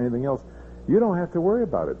churches or anything else, you don't have to worry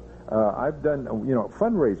about it. I've done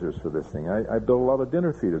fundraisers for this thing. I built a lot of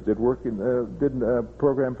dinner theaters. Did a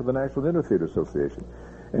program for the National Dinner Theater Association.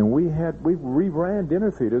 And we ran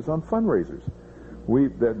dinner theaters on fundraisers.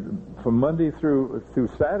 From Monday through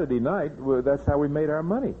Saturday night, that's how we made our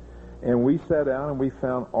money. And we sat down and we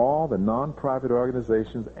found all the non-profit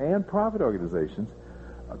organizations and profit organizations,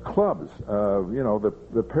 clubs,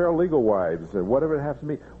 the paralegal wives, or whatever it happens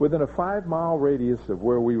to be. Within a 5-mile radius of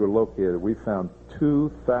where we were located, we found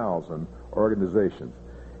 2,000 organizations.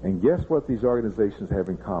 And guess what these organizations have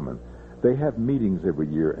in common? They have meetings every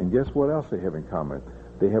year, and guess what else they have in common?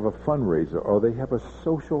 They have a fundraiser, or they have a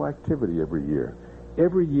social activity every year.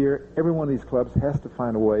 Every year, every one of these clubs has to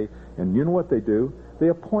find a way, and you know what they do? They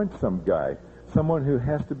appoint some guy, someone who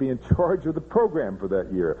has to be in charge of the program for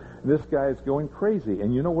that year. And this guy is going crazy,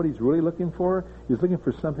 and you know what he's really looking for? He's looking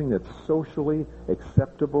for something that's socially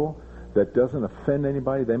acceptable, that doesn't offend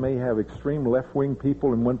anybody. They may have extreme left-wing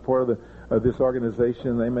people in one part of this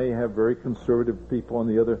organization. They may have very conservative people on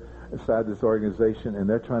the other side of this organization, and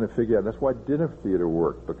they're trying to figure out. That's why dinner theater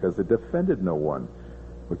worked, because it defended no one.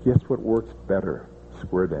 But guess what works better?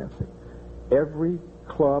 Square dancing. Every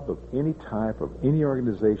club of any type, of any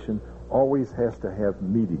organization, always has to have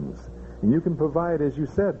meetings. And you can provide, as you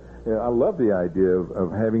said, I love the idea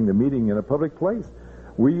of having the meeting in a public place.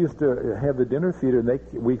 We used to have the dinner theater, and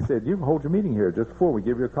we said, you can hold your meeting here just before we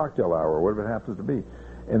give you a cocktail hour, or whatever it happens to be.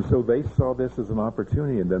 And so they saw this as an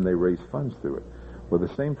opportunity, and then they raised funds through it. Well,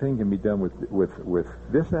 the same thing can be done with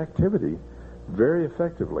this activity very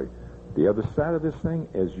effectively. The other side of this thing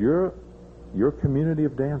is your community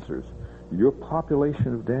of dancers, your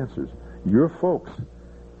population of dancers, your folks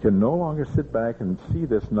can no longer sit back and see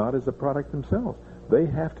this not as a product themselves. They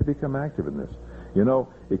have to become active in this. You know,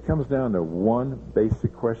 it comes down to one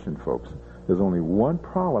basic question, folks. There's only one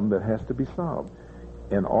problem that has to be solved.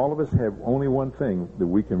 And all of us have only one thing that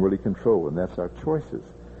we can really control, and that's our choices.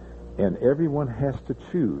 And everyone has to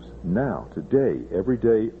choose now, today, every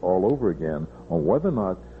day, all over again, on whether or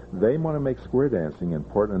not they want to make square dancing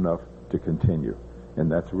important enough to continue.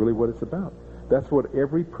 And that's really what it's about. That's what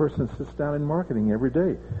every person sits down in marketing every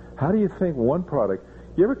day. How do you think one product...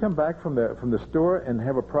 You ever come back from the store and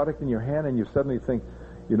have a product in your hand and you suddenly think,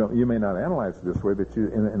 you know, you may not analyze it this way, but you,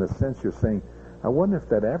 in a sense, you're saying, I wonder if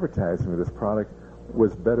that advertising of this product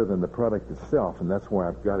was better than the product itself, and that's why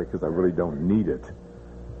I've got it, because I really don't need it.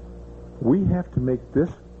 We have to make this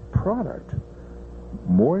product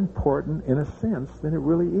more important in a sense than it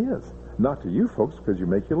really is. Not to you folks, because you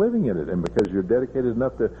make your living in it, and because you're dedicated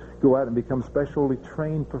enough to go out and become specially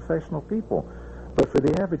trained professional people. But for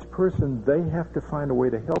the average person, they have to find a way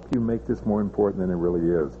to help you make this more important than it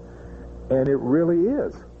really is. And it really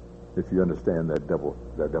is, if you understand that double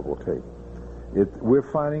take.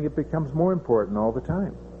 We're finding it becomes more important all the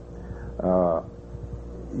time.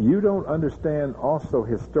 You don't understand also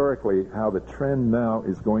historically how the trend now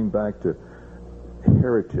is going back to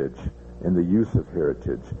heritage and the use of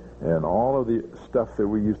heritage and all of the stuff that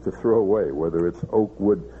we used to throw away, whether it's oak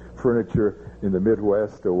wood furniture in the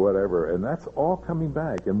Midwest or whatever, and that's all coming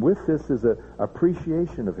back. And with this is an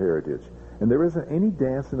appreciation of heritage. And there isn't any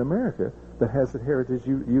dance in America that has the heritage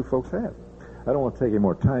you folks have. I don't want to take any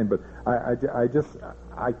more time, but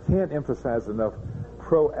I can't emphasize enough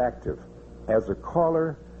proactive as a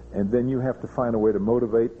caller, and then you have to find a way to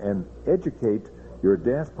motivate and educate your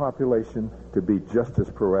dance population to be just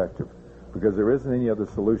as proactive, because there isn't any other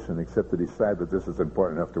solution except to decide that this is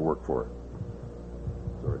important enough to work for.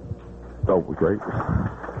 Sorry. Oh, great.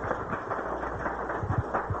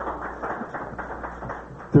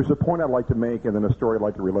 There's a point I'd like to make and then a story I'd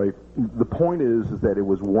like to relate. The point is that it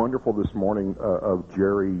was wonderful this morning of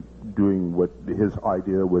Jerry doing what his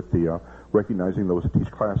idea with the recognizing those teach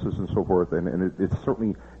classes and so forth, and it's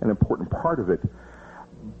certainly an important part of it.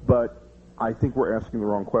 But I think we're asking the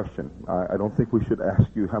wrong question. I don't think we should ask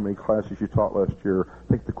you how many classes you taught last year.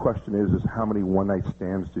 I think the question is how many one-night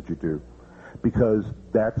stands did you do? Because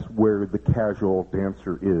that's where the casual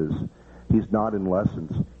dancer is. He's not in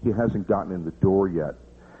lessons. He hasn't gotten in the door yet.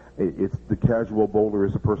 It's the casual bowler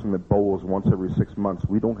is a person that bowls once every 6 months.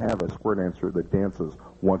 We don't have a square dancer that dances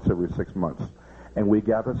once every 6 months. And we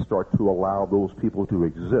got to start to allow those people to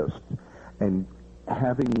exist. And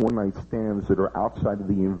having one-night stands that are outside of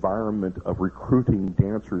the environment of recruiting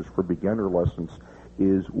dancers for beginner lessons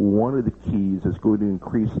is one of the keys that's going to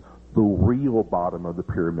increase the real bottom of the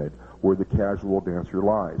pyramid where the casual dancer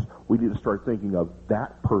lies. We need to start thinking of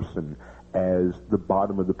that person as the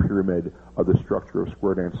bottom of the pyramid of the structure of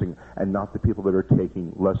square dancing and not the people that are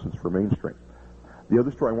taking lessons for mainstream. The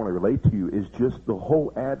other story I want to relate to you is just the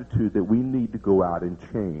whole attitude that we need to go out and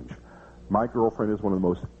change. My girlfriend is one of the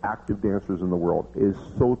most active dancers in the world, is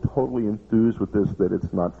so totally enthused with this that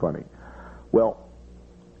it's not funny. Well,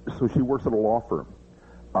 so she works at a law firm.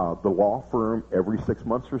 The law firm every 6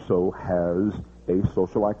 months or so has a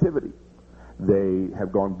social activity. They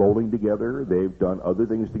have gone bowling together. They've done other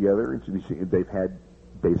things together. And they've had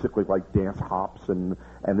basically like dance hops, and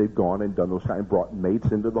they've gone and done those kind of brought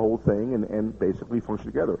mates into the whole thing and basically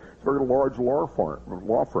functioned together. It's a very large law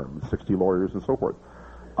firm, 60 lawyers and so forth.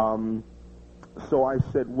 So I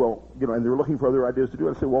said, well, and they were looking for other ideas to do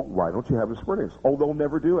it. I said, well, why don't you have a square dance? Oh, they'll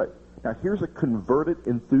never do it. Now, here's a converted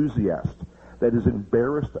enthusiast that is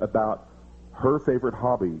embarrassed about her favorite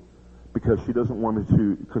hobby because she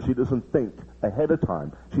doesn't think ahead of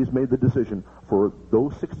time. She's made the decision for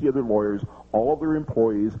those 60 other lawyers, all of their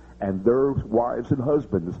employees, and their wives and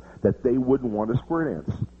husbands that they wouldn't want a square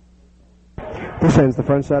dance. This ends the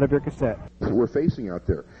front side of your cassette. We're facing out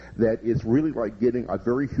there, that it's really like getting a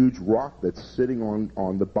very huge rock that's sitting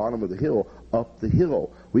on the bottom of the hill up the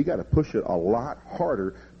hill. We got to push it a lot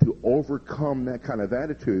harder to overcome that kind of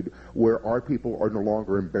attitude where our people are no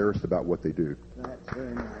longer embarrassed about what they do. That's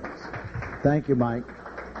very nice. Thank you, Mike.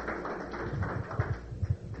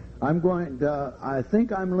 I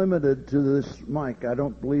think I'm limited to this mic. I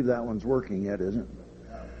don't believe that one's working yet, is it?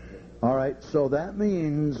 All right, so that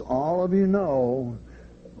means all of you know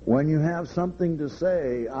when you have something to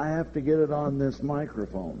say, I have to get it on this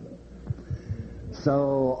microphone.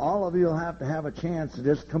 So all of you will have to have a chance to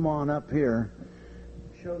just come on up here.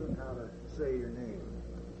 Show them how to say your name.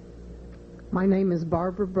 My name is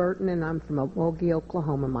Barbara Burton, and I'm from Okogie,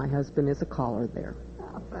 Oklahoma. My husband is a caller there.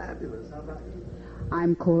 Oh, fabulous. How about you?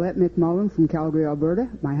 I'm Colette McMullen from Calgary, Alberta.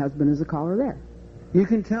 My husband is a caller there. You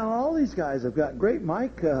can tell all these guys have got great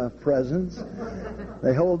mic presence.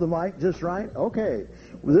 They hold the mic just right. Okay.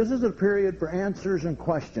 Well, this is a period for answers and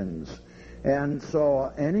questions. And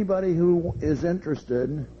so anybody who is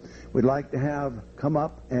interested, we'd like to have come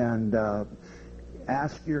up and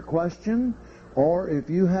ask your question. Or if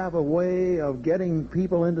you have a way of getting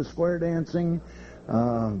people into square dancing,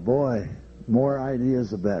 boy, more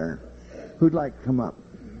ideas the better. Who'd like to come up?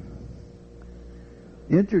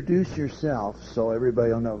 Introduce yourself so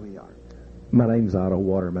everybody will know who you are. My name's Otto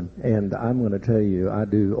Waterman, and I'm going to tell you I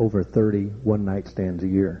do over 30 one-night stands a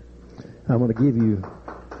year. I'm going to give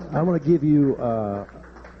you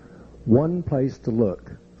one place to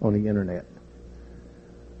look on the internet.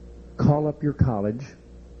 Call up your college,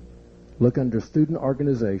 look under student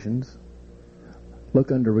organizations,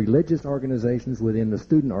 look under religious organizations within the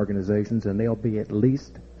student organizations, and there'll be at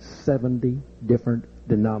least 70 different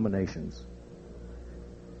denominations.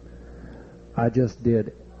 I just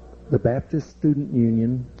did the Baptist Student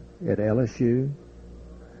Union at LSU,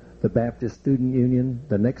 the Baptist Student Union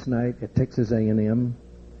the next night at Texas A&M,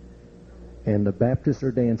 and the Baptists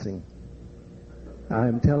are dancing.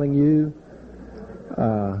 I'm telling you,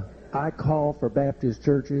 I call for Baptist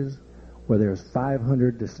churches where there's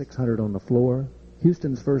 500 to 600 on the floor.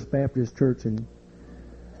 Houston's First Baptist Church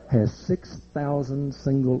has 6,000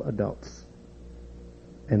 single adults,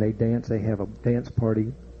 and they dance. They have a dance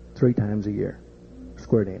party 3 times a year.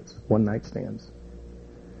 Square dance, one-night stands.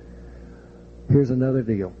 Here's another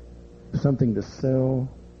deal. Something to sell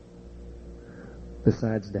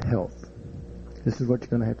besides the health. This is what you're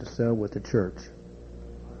going to have to sell with the church.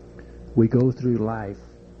 We go through life,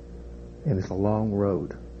 and it's a long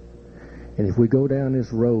road. And if we go down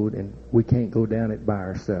this road, and we can't go down it by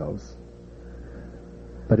ourselves,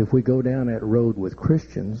 but if we go down that road with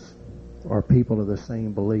Christians or people of the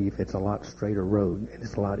same belief, it's a lot straighter road, and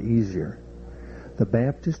it's a lot easier. The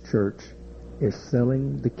Baptist Church is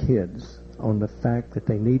selling the kids on the fact that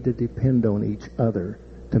they need to depend on each other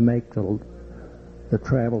to make the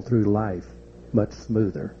travel through life much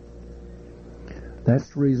smoother. That's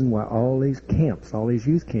the reason why all these camps, all these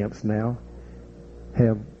youth camps now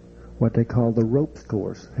have what they call the ropes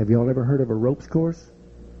course. Have you all ever heard of a ropes course?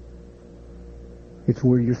 It's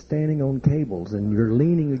where you're standing on cables and you're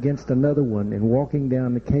leaning against another one and walking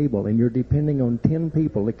down the cable, and you're depending on 10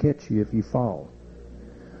 people to catch you if you fall.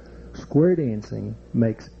 Square dancing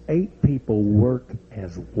makes 8 people work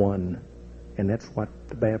as one, and that's what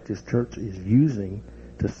the Baptist Church is using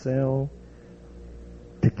to sell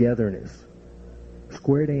togetherness.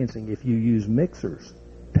 Square dancing, if you use mixers,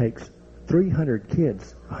 takes 300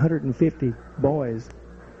 kids, 150 boys,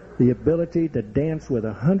 the ability to dance with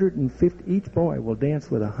 150, each boy will dance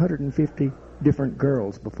with 150 different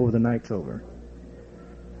girls before the night's over.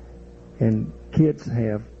 And kids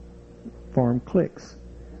have formed cliques.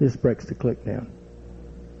 This breaks the clique down.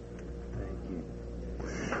 Thank you.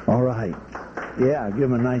 All right. Yeah, give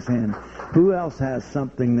them a nice hand. Who else has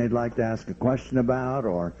something they'd like to ask a question about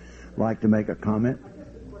or like to make a comment?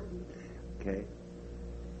 Okay.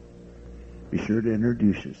 Be sure to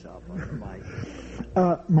introduce yourself on the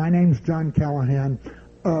mic. My name's John Callahan.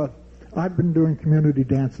 I've been doing community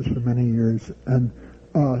dances for many years, and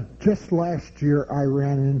just last year I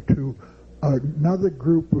ran into another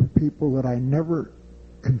group of people that I never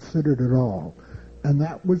considered at all, and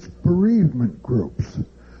that was bereavement groups.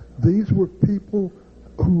 These were people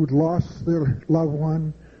who had lost their loved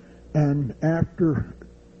one, and after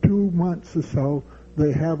 2 months or so,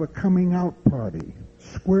 they have a coming out party.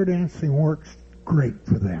 Square dancing works great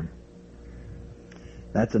for them.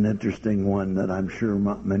 That's an interesting one that I'm sure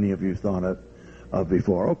many of you thought of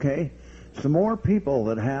before. Okay, some more people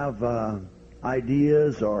that have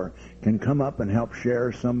ideas or can come up and help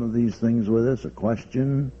share some of these things with us. A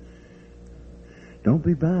question? Don't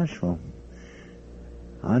be bashful.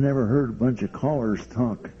 I never heard a bunch of callers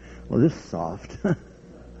talk. Well, this is soft.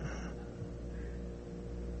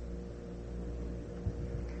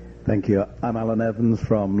 Thank you. I'm Alan Evans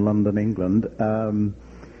from London, England.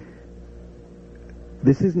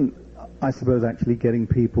 This isn't, I suppose, actually getting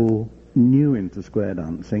people new into square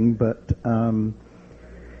dancing, but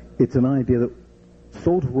it's an idea that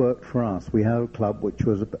sort of worked for us. We had a club which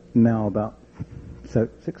was now about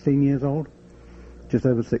 16 years old, just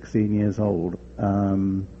over 16 years old,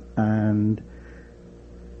 and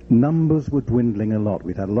numbers were dwindling a lot.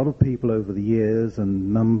 We'd had a lot of people over the years,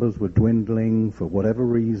 and numbers were dwindling for whatever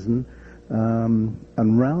reason.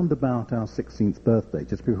 And round about our 16th birthday,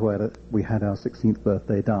 just before we had our 16th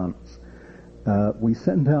birthday dance, we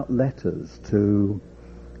sent out letters to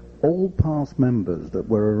all past members that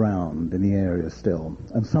were around in the area still,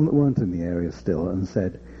 and some that weren't in the area still, and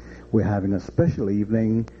said, we're having a special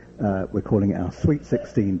evening, we're calling it our Sweet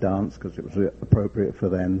 16 dance, because it was appropriate for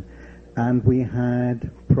then, and we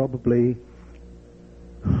had probably,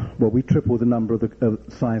 well, we tripled the number of the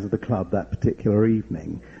size of the club that particular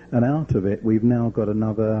evening, and out of it we've now got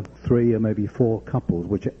another 3 or maybe 4 couples,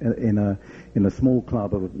 which in a small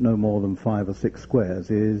club of no more than 5 or 6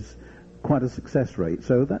 squares is quite a success rate.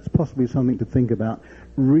 So that's possibly something to think about,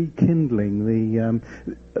 rekindling the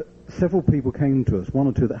several people came to us, 1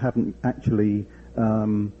 or 2 that haven't actually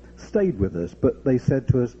stayed with us, but they said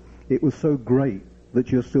to us, it was so great that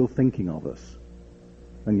you're still thinking of us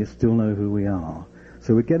and you still know who we are.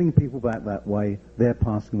 So we're getting people back that way. They're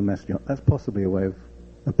passing the message on. That's possibly a way of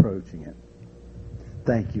approaching it.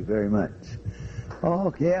 Thank you very much.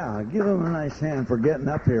 Oh, yeah, give them a nice hand for getting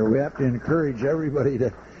up here. We have to encourage everybody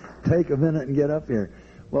to take a minute and get up here.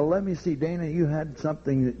 Well, let me see. Dana, you had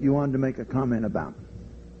something that you wanted to make a comment about.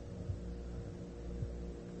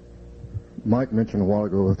 Mike mentioned a while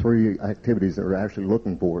ago the 3 activities that are actually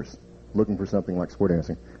looking for us, looking for something like square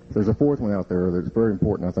dancing. There's a 4th one out there that's very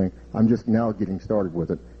important, I think. I'm just now getting started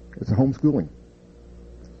with it. It's homeschooling.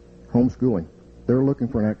 Homeschooling. They're looking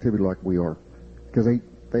for an activity like we are, because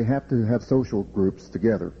they have to have social groups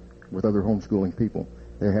together with other homeschooling people.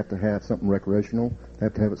 They have to have something recreational. They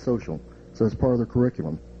have to have it social. So it's part of their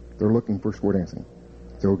curriculum. They're looking for square dancing.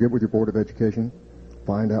 So get with your Board of Education,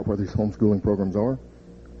 find out where these homeschooling programs are,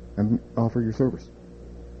 and offer your service.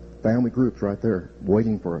 Family groups right there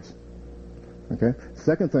waiting for us. Okay?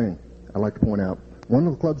 Second thing I'd like to point out, one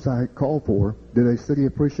of the clubs I called for did a city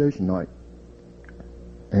appreciation night.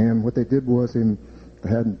 And what they did was they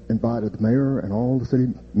had invited the mayor and all the city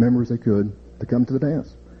members they could to come to the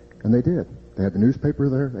dance. And they did. They had the newspaper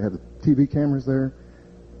there. They had the TV cameras there.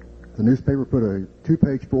 The newspaper put a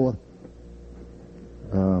 2-page full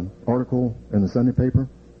article in the Sunday paper,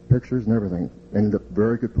 pictures and everything. Ended up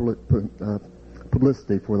very good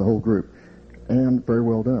publicity for the whole group. And very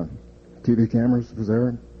well done. TV cameras was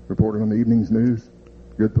there, reported on the evening's news,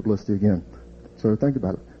 good publicity again. So think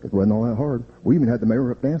about it. It wasn't all that hard. We even had the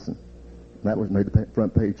mayor up dancing. That was made the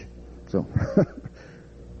front page. So,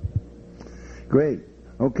 great.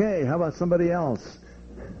 Okay, how about somebody else?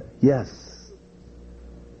 Yes.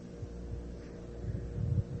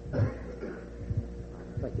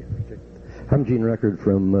 Thank you. I'm Gene Record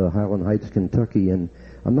from Highland Heights, Kentucky, and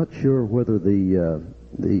I'm not sure whether the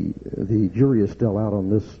jury is still out on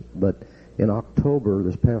this, but in October,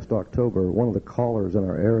 this past October, one of the callers in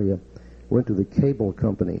our area went to the cable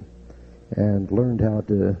company and learned how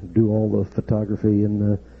to do all the photography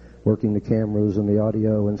and working the cameras and the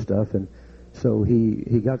audio and stuff, and so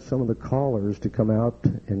he got some of the callers to come out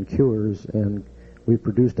and cures, and we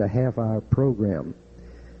produced a half-hour program.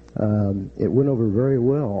 It went over very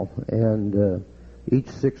well, and each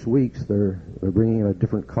 6 weeks they're bringing in a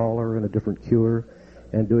different caller and a different cure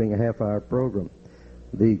and doing a half-hour program.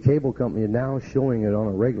 The cable company is now showing it on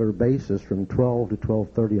a regular basis from 12 to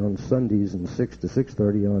 12:30 on Sundays and 6 to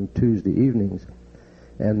 6:30 on Tuesday evenings.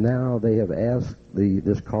 And now they have asked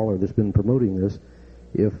this caller that's been promoting this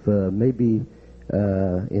if maybe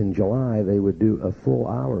in July they would do a full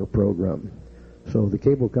hour program. So the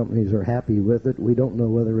cable companies are happy with it. We don't know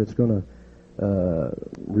whether it's going to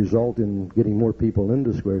result in getting more people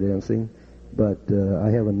into square dancing, but I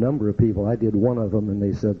have a number of people. I did one of them, and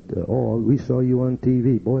they said, oh, we saw you on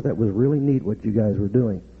TV. Boy, that was really neat what you guys were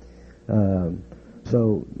doing.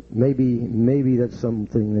 So maybe that's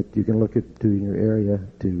something that you can look into in your area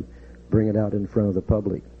to bring it out in front of the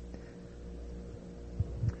public.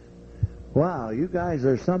 Wow, you guys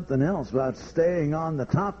are something else about staying on the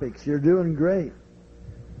topics. You're doing great.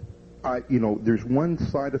 There's one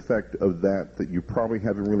side effect of that you probably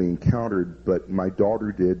haven't really encountered, but my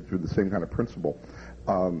daughter did through the same kind of principle.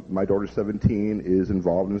 My daughter's 17, is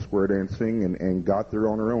involved in square dancing, and got there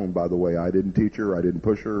on her own, by the way. I didn't teach her. I didn't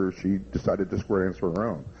push her. She decided to square dance on her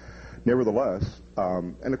own. Nevertheless,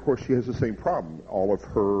 and of course she has the same problem. All of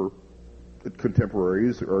her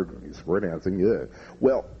contemporaries are square dancing, yeah.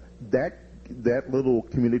 Well, that little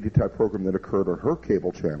community-type program that occurred on her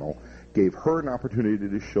cable channel gave her an opportunity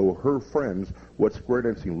to show her friends what square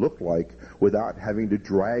dancing looked like without having to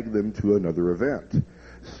drag them to another event.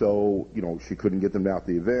 So, she couldn't get them out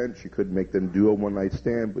the event, she couldn't make them do a one-night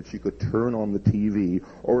stand, but she could turn on the TV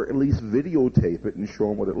or at least videotape it and show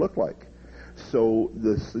them what it looked like. So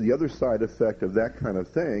the other side effect of that kind of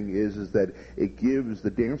thing is that it gives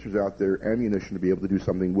the dancers out there ammunition to be able to do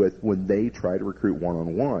something with when they try to recruit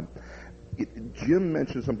one-on-one. Jim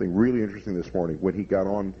mentioned something really interesting this morning when he got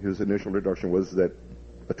on. His initial introduction was that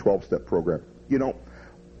a 12-step program.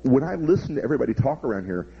 When I listen to everybody talk around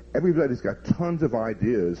here, everybody's got tons of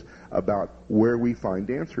ideas about where we find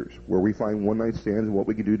dancers, where we find one-night stands, and what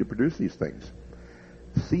we can do to produce these things.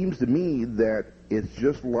 Seems to me that it's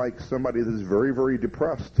just like somebody that's very, very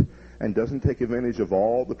depressed and doesn't take advantage of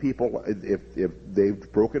all the people. If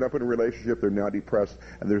they've broken up in a relationship, they're now depressed,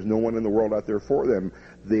 and there's no one in the world out there for them.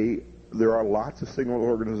 There are lots of signal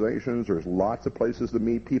organizations. There's lots of places to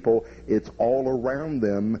meet people. It's all around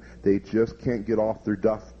them. They just can't get off their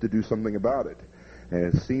duff to do something about it.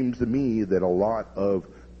 And it seems to me that a lot of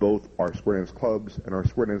both our square dance clubs and our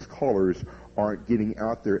square dance callers aren't getting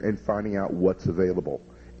out there and finding out what's available.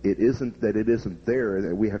 It isn't that it isn't there and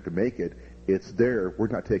that we have to make it. It's there. We're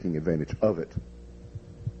not taking advantage of it.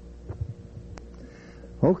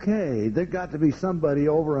 Okay, there's got to be somebody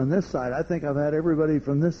over on this side. I think I've had everybody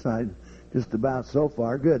from this side just about so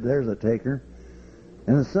far. Good, there's a taker.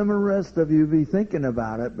 And some of the rest of you be thinking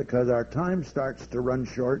about it because our time starts to run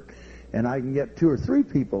short, and I can get 2 or 3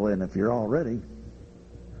 people in if you're all ready.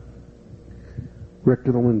 Rick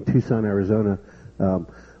Dillman, Tucson, Arizona.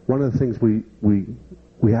 One of the things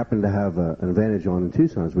we happen to have an advantage on in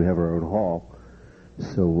Tucson is we have our own hall.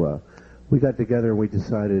 So we got together and we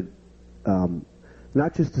decided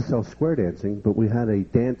not just to sell square dancing, but we had a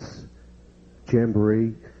dance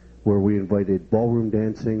jamboree where we invited ballroom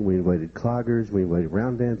dancing, we invited cloggers, we invited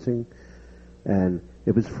round dancing, and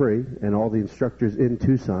it was free, and all the instructors in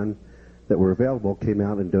Tucson that were available came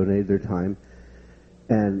out and donated their time.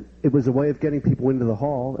 And it was a way of getting people into the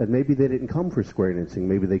hall, and maybe they didn't come for square dancing.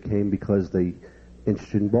 Maybe they came because they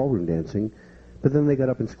interested in ballroom dancing, but then they got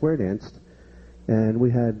up and square danced, and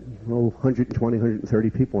we had 120, 130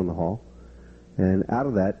 people in the hall. And out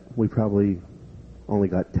of that, we probably only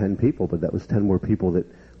got 10 people, but that was 10 more people that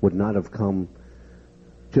would not have come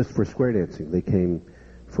just for square dancing. They came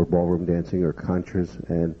for ballroom dancing or contras,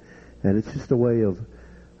 and it's just a way of,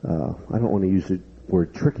 I don't want to use the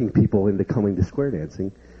word tricking people into coming to square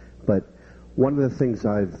dancing, but one of the things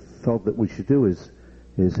I've felt that we should do is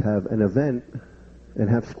have an event and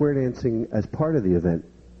have square dancing as part of the event,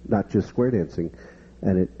 not just square dancing.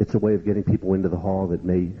 And it's a way of getting people into the hall that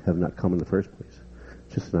may have not come in the first place.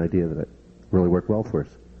 It's just an idea that it really worked well for us.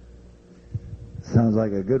 Sounds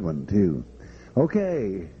like a good one, too.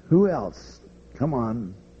 Okay, who else? Come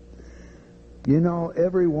on.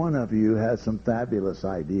 Every one of you has some fabulous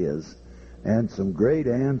ideas and some great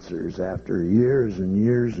answers after years and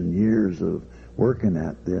years and years of working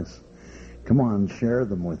at this. Come on, share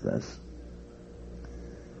them with us.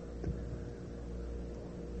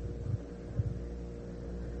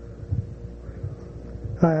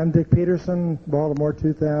 Hi, I'm Dick Peterson, Baltimore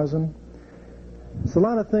 2000. There's a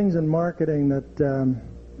lot of things in marketing that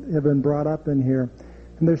have been brought up in here.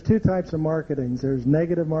 And there's 2 types of marketing. There's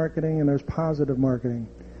negative marketing and there's positive marketing.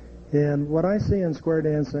 And what I see in square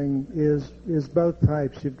dancing is both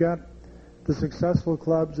types. You've got the successful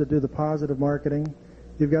clubs that do the positive marketing.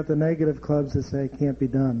 You've got the negative clubs that say it can't be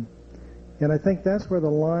done. And I think that's where the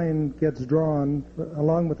line gets drawn,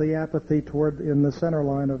 along with the apathy in the center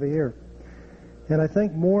line over here. And I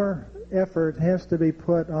think more effort has to be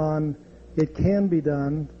put on it can be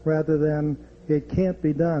done rather than it can't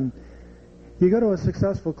be done. You go to a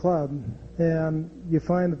successful club and you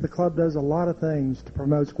find that the club does a lot of things to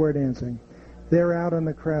promote square dancing. They're out in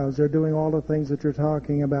the crowds. They're doing all the things that you're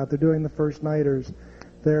talking about. They're doing the first nighters.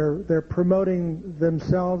 They're promoting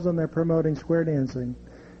themselves, and they're promoting square dancing.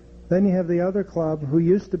 Then you have the other club who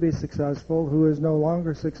used to be successful, who is no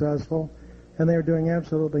longer successful, and they're doing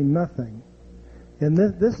absolutely nothing. And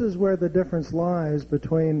this is where the difference lies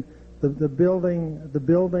between the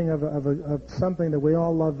building of something that we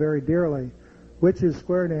all love very dearly, which is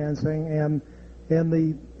square dancing, and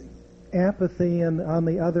the apathy on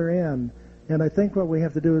the other end. And I think what we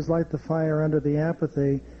have to do is light the fire under the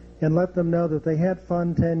apathy and let them know that they had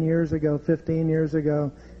fun 10 years ago, 15 years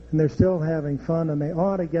ago, and they're still having fun, and they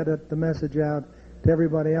ought to get the message out to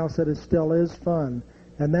everybody else that it still is fun.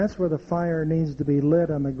 And that's where the fire needs to be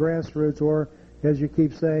lit on the grassroots, or, as you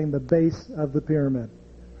keep saying, the base of the pyramid.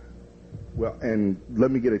 Well, and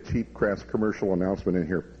let me get a cheap, crass commercial announcement in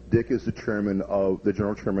here. Dick is the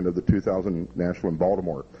general chairman of the 2000 National in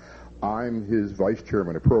Baltimore. I'm his vice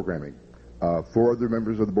chairman of programming. 4 other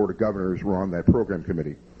members of the Board of Governors were on that program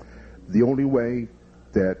committee. The only way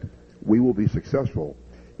that we will be successful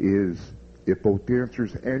is if both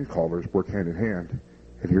dancers and callers work hand in hand.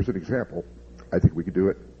 And here's an example. I think we could do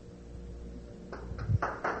it.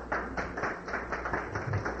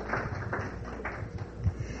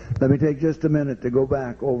 Let me take just a minute to go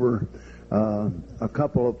back over a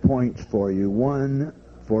couple of points for you. One,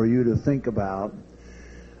 for you to think about.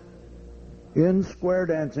 In square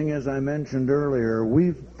dancing, as I mentioned earlier,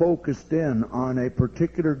 we've focused in on a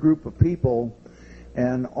particular group of people,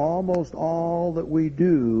 and almost all that we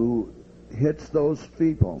do hits those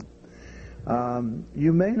people.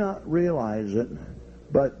 You may not realize it,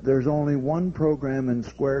 but there's only one program in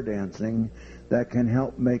square dancing that can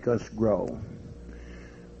help make us grow.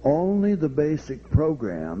 Only the basic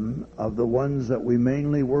program of the ones that we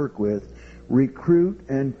mainly work with recruit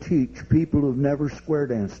and teach people who've never square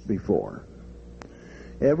danced before.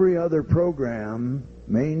 Every other program,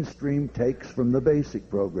 mainstream, takes from the basic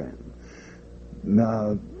program.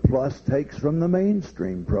 Plus takes from the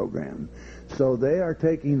mainstream program. So they are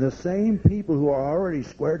taking the same people who are already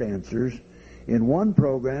square dancers in one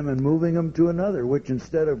program and moving them to another, which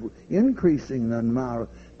instead of increasing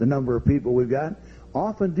the number of people we've got,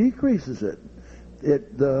 often decreases it.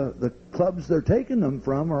 The clubs they're taking them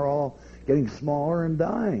from are all getting smaller and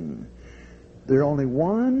dying. There's only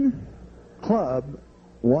one club,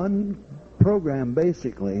 one program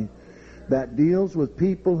basically, that deals with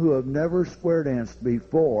people who have never square danced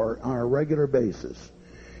before on a regular basis,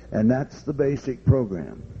 and that's the basic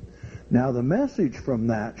program. Now the message from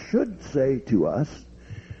that should say to us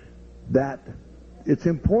that it's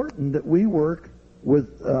important that we work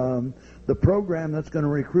with the program that's going to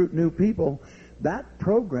recruit new people. That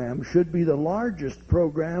program should be the largest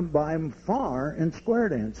program by far in square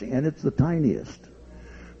dancing, and it's the tiniest.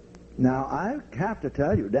 Now, I have to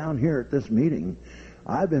tell you, down here at this meeting,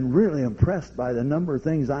 I've been really impressed by the number of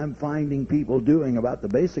things I'm finding people doing about the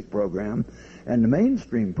basic program and the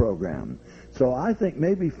mainstream program. So I think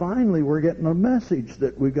maybe finally we're getting a message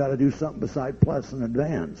that we've got to do something beside plus and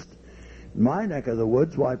advanced. In my neck of the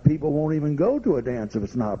woods, why people won't even go to a dance if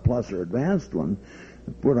it's not a plus or advanced one.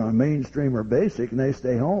 Put on mainstream or basic, and they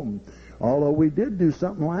stay home. Although we did do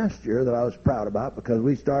something last year that I was proud about, because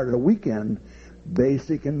we started a weekend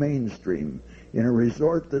basic and mainstream in a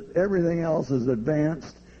resort that everything else is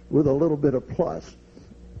advanced with a little bit of plus.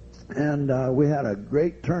 And we had a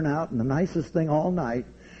great turnout, and the nicest thing all night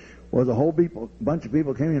was a bunch of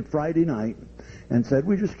people came in Friday night and said,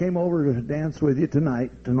 we just came over to dance with you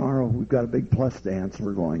tonight. Tomorrow we've got a big plus dance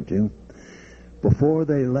we're going to. Before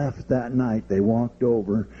they left that night, they walked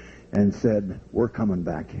over and said, we're coming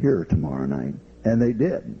back here tomorrow night. And they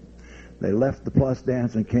did. They left the plus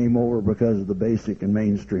dance and came over because of the basic and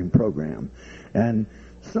mainstream program. And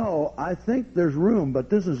so I think there's room, but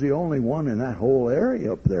this is the only one in that whole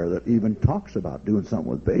area up there that even talks about doing something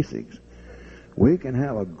with basics. We can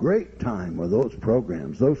have a great time with those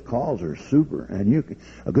programs. Those calls are super, and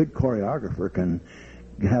a good choreographer can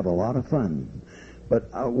have a lot of fun. But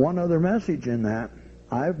one other message in that,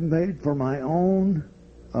 I've made for my own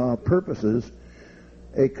purposes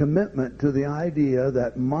a commitment to the idea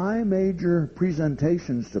that my major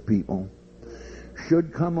presentations to people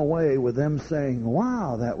should come away with them saying,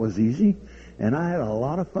 wow, that was easy, and I had a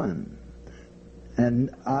lot of fun.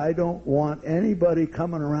 And I don't want anybody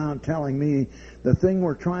coming around telling me the thing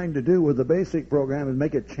we're trying to do with the basic program is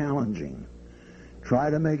make it challenging. Try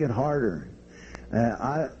to make it harder.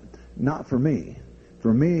 Not for me.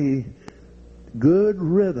 For me, good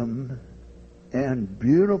rhythm and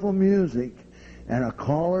beautiful music and a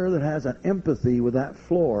caller that has an empathy with that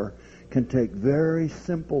floor can take very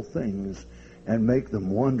simple things and make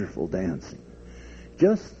them wonderful dancing.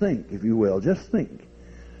 Just think, if you will, just think.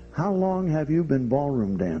 How long have you been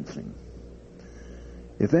ballroom dancing?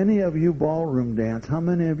 If any of you ballroom dance, how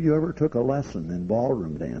many of you ever took a lesson in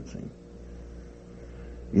ballroom dancing?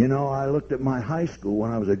 You know, I looked at my high school.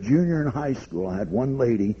 When I was a junior in high school, I had one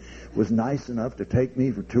lady was nice enough to take me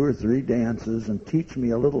for 2 or 3 dances and teach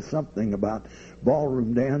me a little something about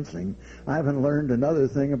ballroom dancing. I haven't learned another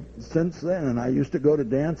thing since then, and I used to go to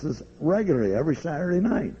dances regularly every Saturday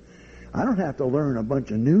night. I don't have to learn a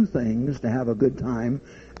bunch of new things to have a good time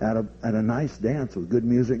at a nice dance with good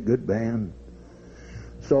music, good band.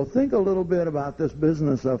 So think a little bit about this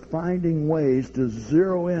business of finding ways to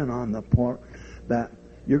zero in on the point that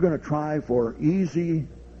you're going to try for easy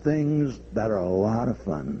things that are a lot of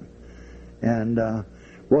fun. And,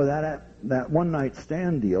 boy, that one-night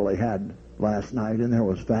stand deal they had last night in there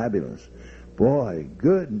was fabulous. Boy,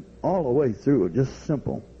 good all the way through, just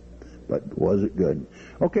simple. But was it good?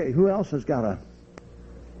 Okay, who else has got a...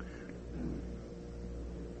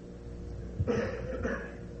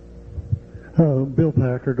 Bill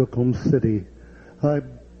Packard, Oklahoma City. I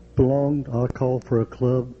call for a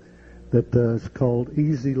club that is called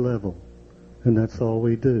Easy Level, and that's all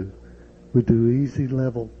we do. We do easy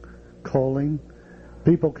level calling.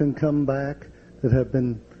 People can come back that have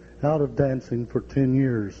been out of dancing for 10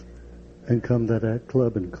 years and come to that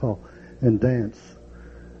club and call and dance.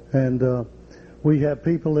 And we have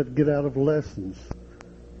people that get out of lessons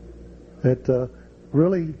that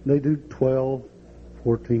really they do 12,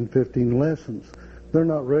 14, 15 lessons. They're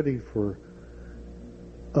not ready for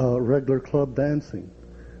regular club dancing.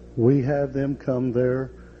 We have them come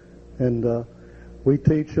there, and we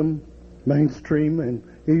teach them mainstream and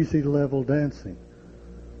easy level dancing.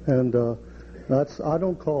 And I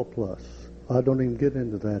don't call plus. I don't even get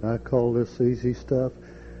into that. I call this easy stuff,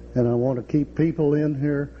 and I want to keep people in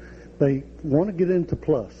here. They want to get into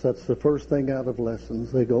plus. That's the first thing out of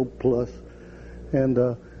lessons. They go plus, and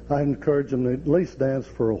I encourage them to at least dance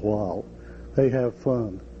for a while. They have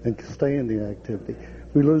fun and stay in the activity.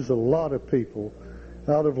 We lose a lot of people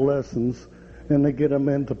out of lessons, and they get them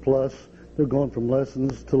into plus. They're going from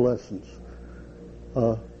lessons to lessons.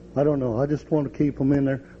 I don't know. I just want to keep them in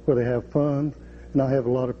there where they have fun, and I have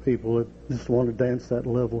a lot of people that just want to dance that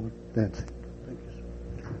level of dancing.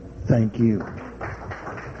 Thank you.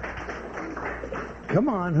 Come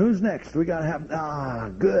on, who's next? We got to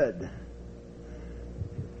have... good.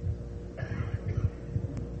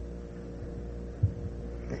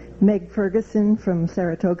 Meg Ferguson from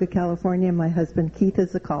Saratoga, California. My husband Keith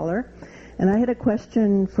is the caller. And I had a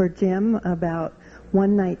question for Jim about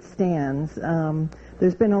one-night stands.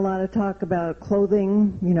 There's been a lot of talk about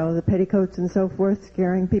clothing, you know, the petticoats and so forth,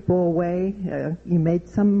 scaring people away. You made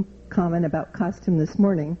some comment about costume this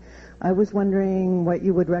morning. I was wondering what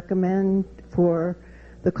you would recommend for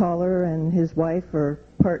the caller and his wife or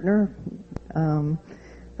partner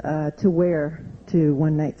to wear to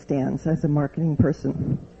one-night stands as a marketing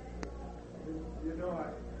person.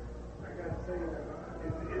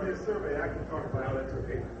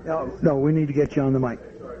 No, we need to get you on the mic.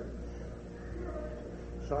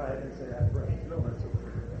 Sorry, I didn't say that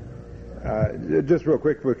first. Just real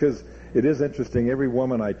quick, because it is interesting. Every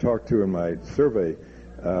woman I talked to in my survey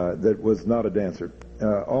that was not a dancer,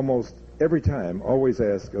 almost every time, always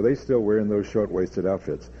ask, are they still wearing those short-waisted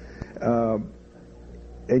outfits?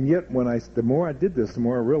 And yet, the more I did this, the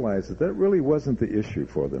more I realized that really wasn't the issue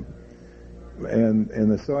for them.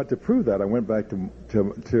 And so to prove that, I went back to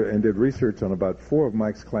and did research on about 4 of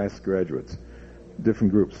Mike's class graduates,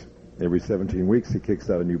 different groups. Every 17 weeks, he kicks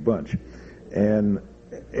out a new bunch. And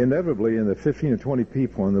inevitably, in the 15 or 20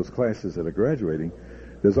 people in those classes that are graduating,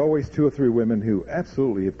 there's always 2 or 3 women who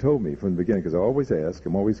absolutely have told me from the beginning, because I always ask,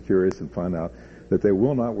 I'm always curious and find out, that they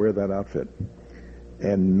will not wear that outfit.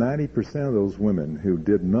 And 90% of those women who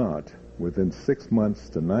did not, within 6 months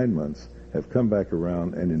to 9 months, have come back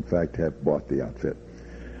around and, in fact, have bought the outfit.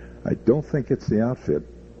 I don't think it's the outfit.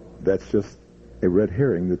 That's just a red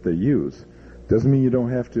herring that they use. Doesn't mean you don't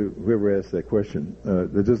have to, whoever asked that question,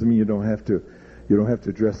 that doesn't mean you don't have to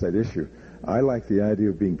address that issue. I like the idea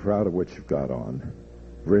of being proud of what you've got on,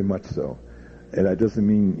 very much so. And that doesn't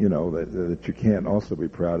mean, you know, that you can't also be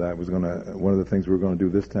proud. One of the things we were going to do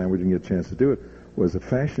this time, we didn't get a chance to do it, was a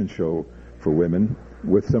fashion show for women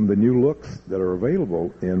with some of the new looks that are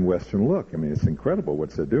available in Western look. I mean, it's incredible what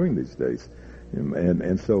they're doing these days.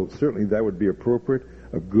 And so certainly that would be appropriate.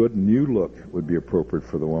 A good new look would be appropriate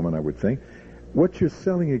for the woman, I would think. What you're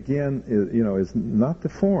selling, again, is not the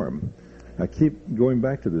form. I keep going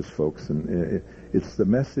back to this, folks, and it's the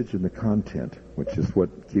message and the content, which is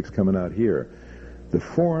what keeps coming out here. The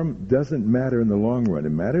form doesn't matter in the long run. It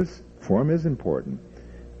matters. Form is important.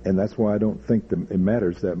 And that's why I don't think it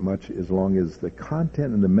matters that much as long as the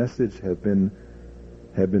content and the message have been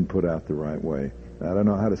put out the right way. I don't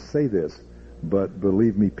know how to say this, but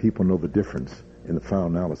believe me, people know the difference in the final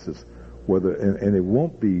analysis. And it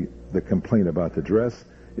won't be the complaint about the dress.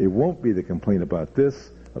 It won't be the complaint about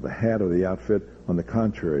this, or the hat, or the outfit. On the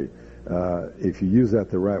contrary, if you use that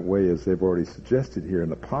the right way, as they've already suggested here,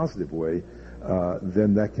 in a positive way,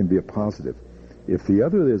 then that can be a positive. If the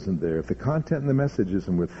other isn't there, if the content and the message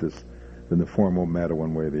isn't with this, then the form won't matter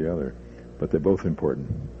one way or the other. But they're both important.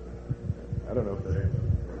 I don't know if that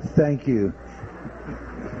answers. Thank you.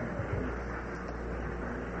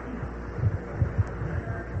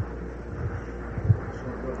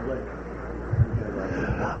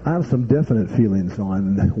 I have some definite feelings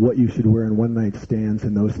on what you should wear in one-night stands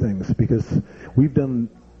and those things, because we've done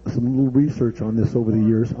some little research on this over the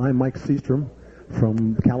years. I'm Mike Seastrom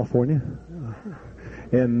from California,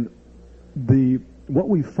 and what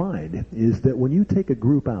we find is that when you take a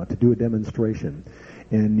group out to do a demonstration,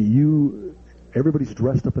 and everybody's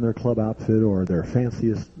dressed up in their club outfit or their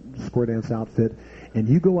fanciest square dance outfit, and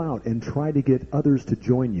you go out and try to get others to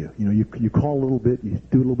join you. You call a little bit, you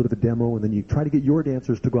do a little bit of a demo, and then you try to get your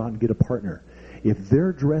dancers to go out and get a partner. If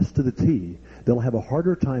they're dressed to the T, they'll have a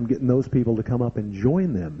harder time getting those people to come up and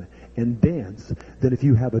join them and dance than if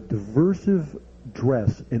you have a diversive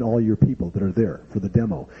dress in all your people that are there for the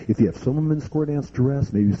demo. If you have some of them in square dance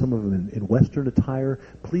dress, maybe some of them in Western attire,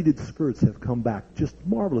 pleated skirts have come back just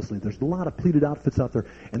marvelously. There's a lot of pleated outfits out there,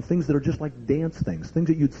 and things that are just like dance things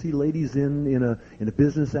that you'd see ladies in a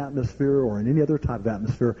business atmosphere or in any other type of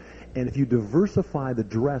atmosphere. And if you diversify the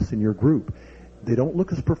dress in your group, they don't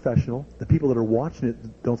look as professional. The people that are watching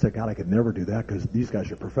it don't say, God, I could never do that because these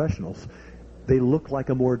guys are professionals. They look like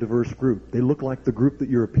a more diverse group. They look like the group that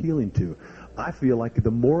you're appealing to. I feel like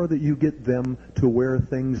the more that you get them to wear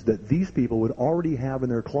things that these people would already have in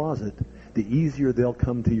their closet, the easier they'll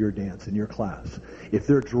come to your dance in your class. If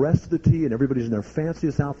they're dressed to the T and everybody's in their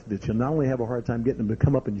fanciest outfits, you'll not only have a hard time getting them to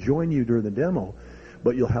come up and join you during the demo,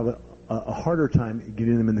 but you'll have a harder time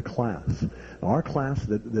getting them in the class. Our class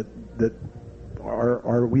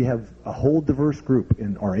we have a whole diverse group.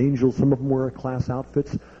 In our angels, some of them wear class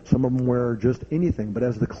outfits, some of them wear just anything. But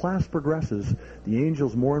as the class progresses, the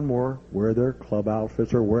angels more and more wear their club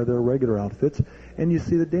outfits or wear their regular outfits, and you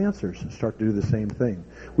see the dancers start to do the same thing.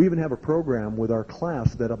 We even have a program with our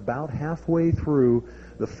class that about halfway through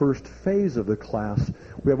the first phase of the class,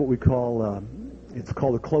 we have what we call, it's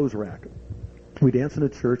called a clothes rack. We dance in a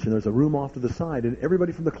church, and there's a room off to the side, and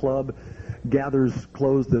everybody from the club gathers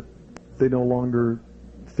clothes that they no longer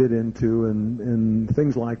fit into and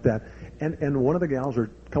things like that. And one of the gals or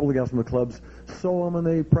a couple of the gals from the clubs sew them and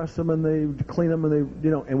they press them and they clean them and they,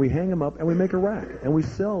 and we hang them up and we make a rack and we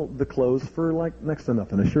sell the clothes for like next to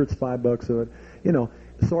nothing. A shirt's $5, so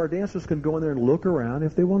so our dancers can go in there and look around.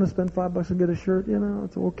 If they want to spend $5 and get a shirt,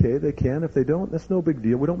 it's okay. They can. If they don't, that's no big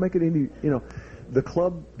deal. We don't make it any, the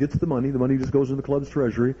club gets the money just goes in the club's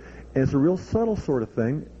treasury, and it's a real subtle sort of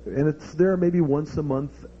thing, and it's there maybe once a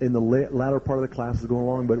month in the latter part of the classes going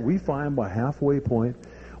along, but we find by halfway point,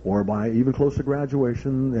 or by even close to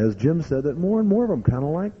graduation, as Jim said, that more and more of them kind of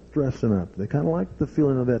like dressing up. They kind of like the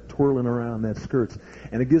feeling of that twirling around that skirts,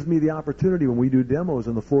 and it gives me the opportunity when we do demos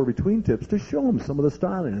in the floor between tips to show them some of the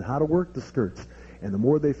styling and how to work the skirts. And the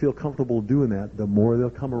more they feel comfortable doing that, the more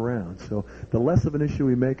they'll come around. So the less of an issue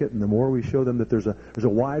we make it, and the more we show them that there's a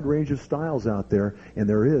wide range of styles out there, and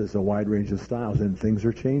there is a wide range of styles, and things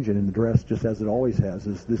are changing in the dress just as it always has.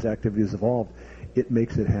 As this activity has evolved, it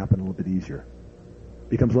makes it happen a little bit easier.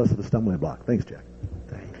 Becomes less of a stumbling block. Thanks, Jack.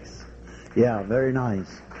 Thanks. Yeah, very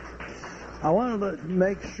nice. I wanted to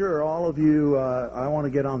make sure all of you, I want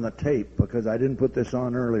to get on the tape because I didn't put this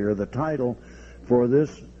on earlier. The title for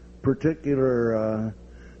this particular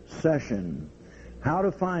session, How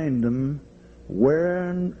to Find Them,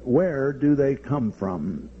 Where Do They Come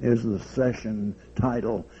From, is the session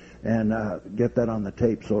title. And get that on the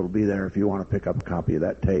tape so it'll be there if you want to pick up a copy of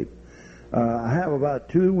that tape. I have about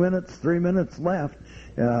 2 minutes, 3 minutes left.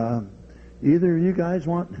 Either of you guys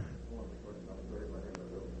want?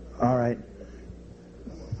 All right.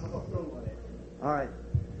 All right.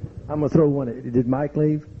 I'm going to throw one at. Did Mike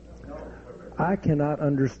leave? I cannot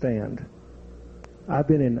understand. I've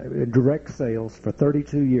been in direct sales for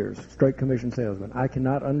 32 years, straight commission salesman. I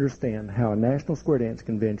cannot understand how a National Square Dance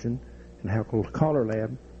Convention and how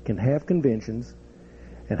CALLERLAB can have conventions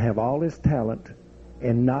and have all this talent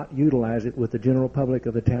and not utilize it with the general public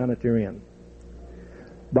of the town that they're in.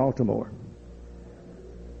 Baltimore.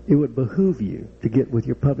 It would behoove you to get with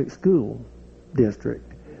your public school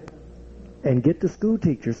district and get the school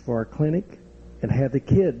teachers for our clinic and have the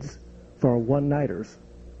kids for our one-nighters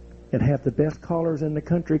and have the best callers in the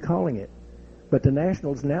country calling it. But the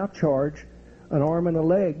Nationals now charge an arm and a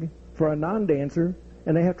leg for a non-dancer,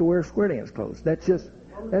 and they have to wear square dance clothes. That just,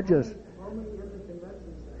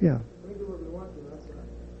 yeah.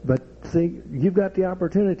 But see, you've got the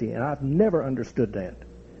opportunity, and I've never understood that.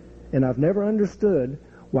 And I've never understood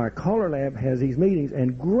why CALLERLAB has these meetings,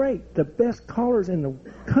 and great, the best callers in the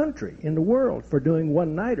country, in the world, for doing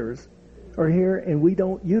one-nighters are here, and we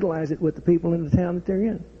don't utilize it with the people in the town that they're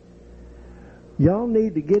in. Y'all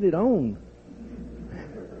need to get it on.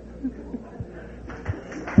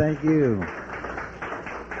 Thank you.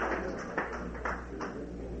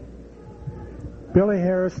 Billy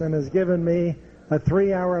Harrison has given me a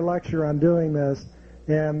 3-hour lecture on doing this,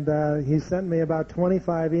 and he sent me about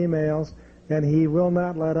 25 emails, and he will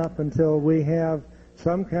not let up until we have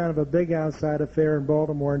some kind of a big outside affair in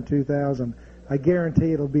Baltimore in 2000. I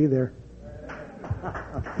guarantee it'll be there.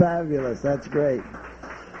 Fabulous. That's great.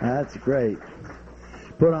 That's great.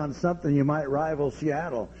 Put on something you might rival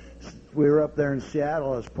Seattle. We were up there in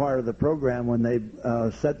Seattle as part of the program when they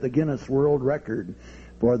set the Guinness World Record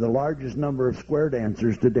for the largest number of square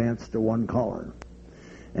dancers to dance to one caller.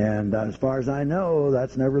 And as far as I know,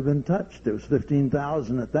 that's never been touched. It was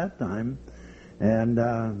 15,000 at that time. And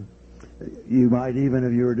you might, even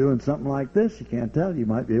if you were doing something like this, you can't tell, you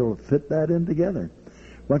might be able to fit that in together.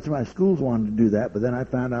 A bunch of my schools wanted to do that, but then I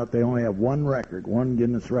found out they only have one record, one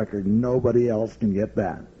Guinness record. Nobody else can get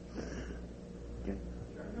that. Okay.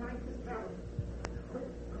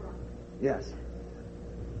 Yes.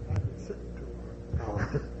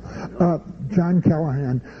 John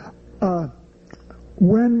Callahan,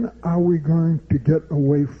 when are we going to get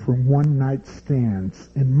away from one-night stands?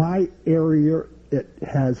 In my area, it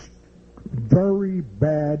has very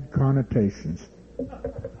bad connotations.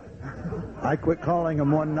 I quit calling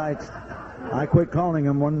them one-night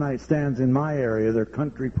stands in my area. They're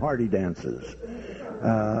country party dances,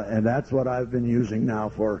 and that's what I've been using now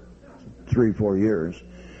for 3-4 years.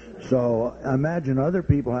 So I imagine other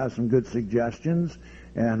people have some good suggestions,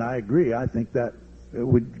 and I agree. I think that it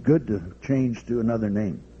would be good to change to another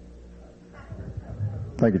name.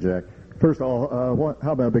 Thank you, Jack. First of all,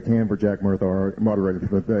 how about a big hand for Jack Murtha, our moderator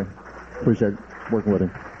for the day? Appreciate working with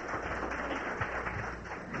him.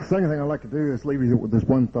 The second thing I'd like to do is leave you with this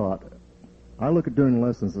one thought. I look at doing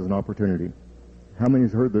lessons as an opportunity. How many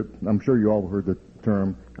has heard I'm sure you all heard the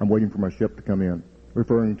term, I'm waiting for my ship to come in,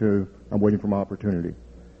 referring to I'm waiting for my opportunity.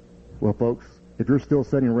 Well, folks, if you're still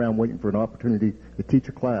sitting around waiting for an opportunity to teach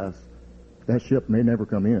a class, that ship may never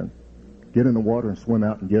come in. Get in the water and swim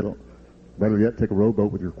out and get it. Better yet, take a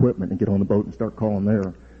rowboat with your equipment and get on the boat and start calling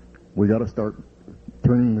there. We got to start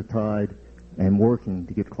turning the tide and working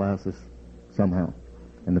to get classes somehow.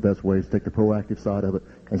 And the best way is to take the proactive side of it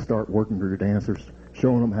and start working for your dancers,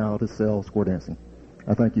 showing them how to sell square dancing.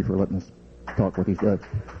 I thank you for letting us talk with these guys.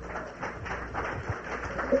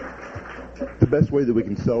 The best way that we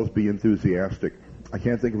can sell is be enthusiastic. I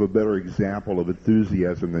can't think of a better example of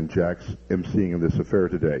enthusiasm than Jack's emceeing of this affair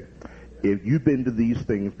today. If you've been to these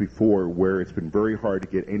things before where it's been very hard to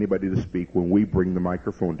get anybody to speak when we bring the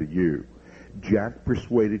microphone to you, Jack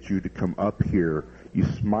persuaded you to come up here. You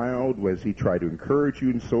smiled as he tried to encourage you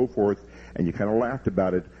and so forth, and you kind of laughed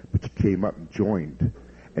about it, but you came up and joined.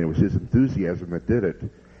 And it was his enthusiasm that did it,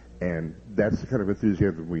 and that's the kind of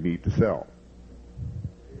enthusiasm we need to sell.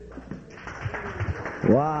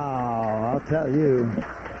 Wow, I'll tell you.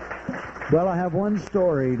 Well, I have one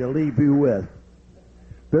story to leave you with.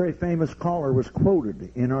 Very famous caller was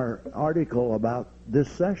quoted in our article about this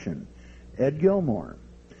session, Ed Gilmore.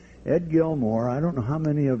 Ed Gilmore, I don't know how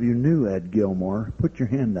many of you knew Ed Gilmore. Put your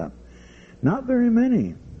hand up. Not very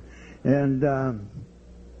many. And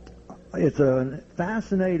it's a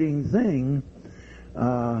fascinating thing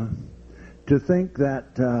to think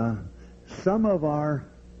that some of our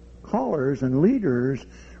callers and leaders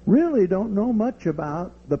really don't know much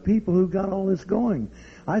about the people who got all this going.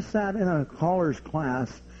 I sat in a caller's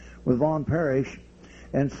class with Vaughn Parrish,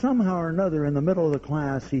 and somehow or another in the middle of the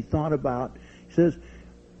class he thought about, he says,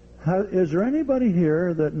 is there anybody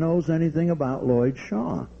here that knows anything about Lloyd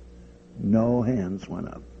Shaw? No hands went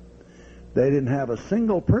up. They didn't have a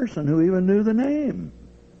single person who even knew the name.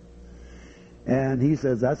 And he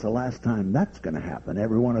says that's the last time that's going to happen.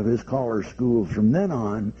 Every one of his caller schools from then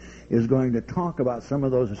on is going to talk about some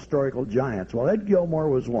of those historical giants. Well, Ed Gilmore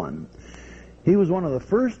was one. He was one of the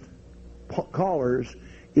first callers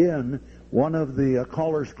in one of the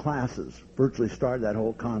callers' classes. Virtually started that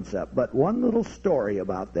whole concept. But one little story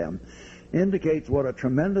about them indicates what a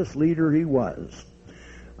tremendous leader he was.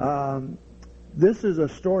 This is a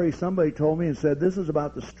story somebody told me and said this is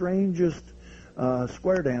about the strangest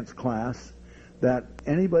square dance class that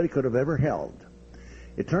anybody could have ever held.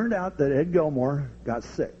 It turned out that Ed Gilmore got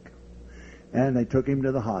sick, and they took him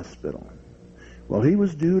to the hospital. Well, he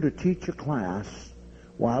was due to teach a class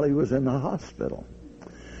while he was in the hospital.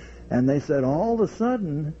 And they said all of a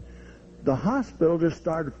sudden, the hospital just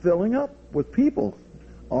started filling up with people.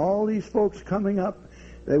 All these folks coming up,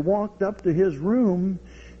 they walked up to his room,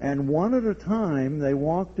 and one at a time, they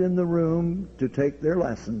walked in the room to take their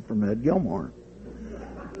lesson from Ed Gilmore.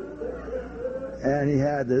 And he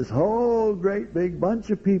had this whole great big bunch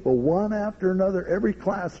of people, one after another. Every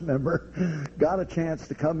class member got a chance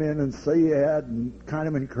to come in and see Ed and kind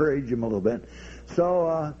of encourage him a little bit.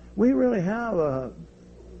 So we really have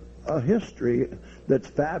a history that's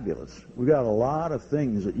fabulous. We've got a lot of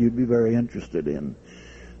things that you'd be very interested in.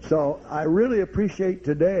 So I really appreciate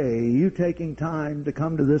today you taking time to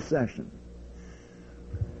come to this session.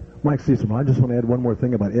 Mike Cecil, I just want to add one more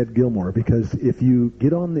thing about Ed Gilmore, because if you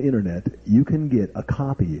get on the internet, you can get a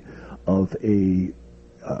copy of a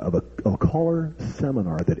caller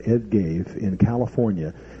seminar that Ed gave in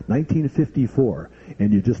California, 1954,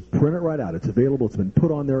 and you just print it right out. It's available. It's been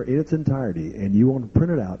put on there in its entirety, and you want to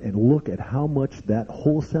print it out and look at how much that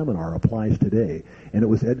whole seminar applies today. And it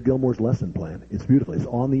was Ed Gilmore's lesson plan. It's beautiful. It's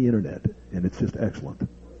on the internet, and it's just excellent.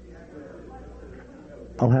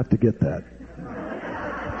 I'll have to get that.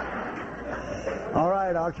 All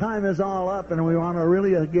right, our time is all up, and we want to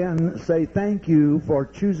really again say thank you for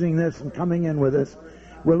choosing this and coming in with us.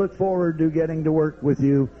 We look forward to getting to work with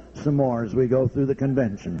you some more as we go through the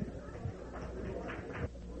convention.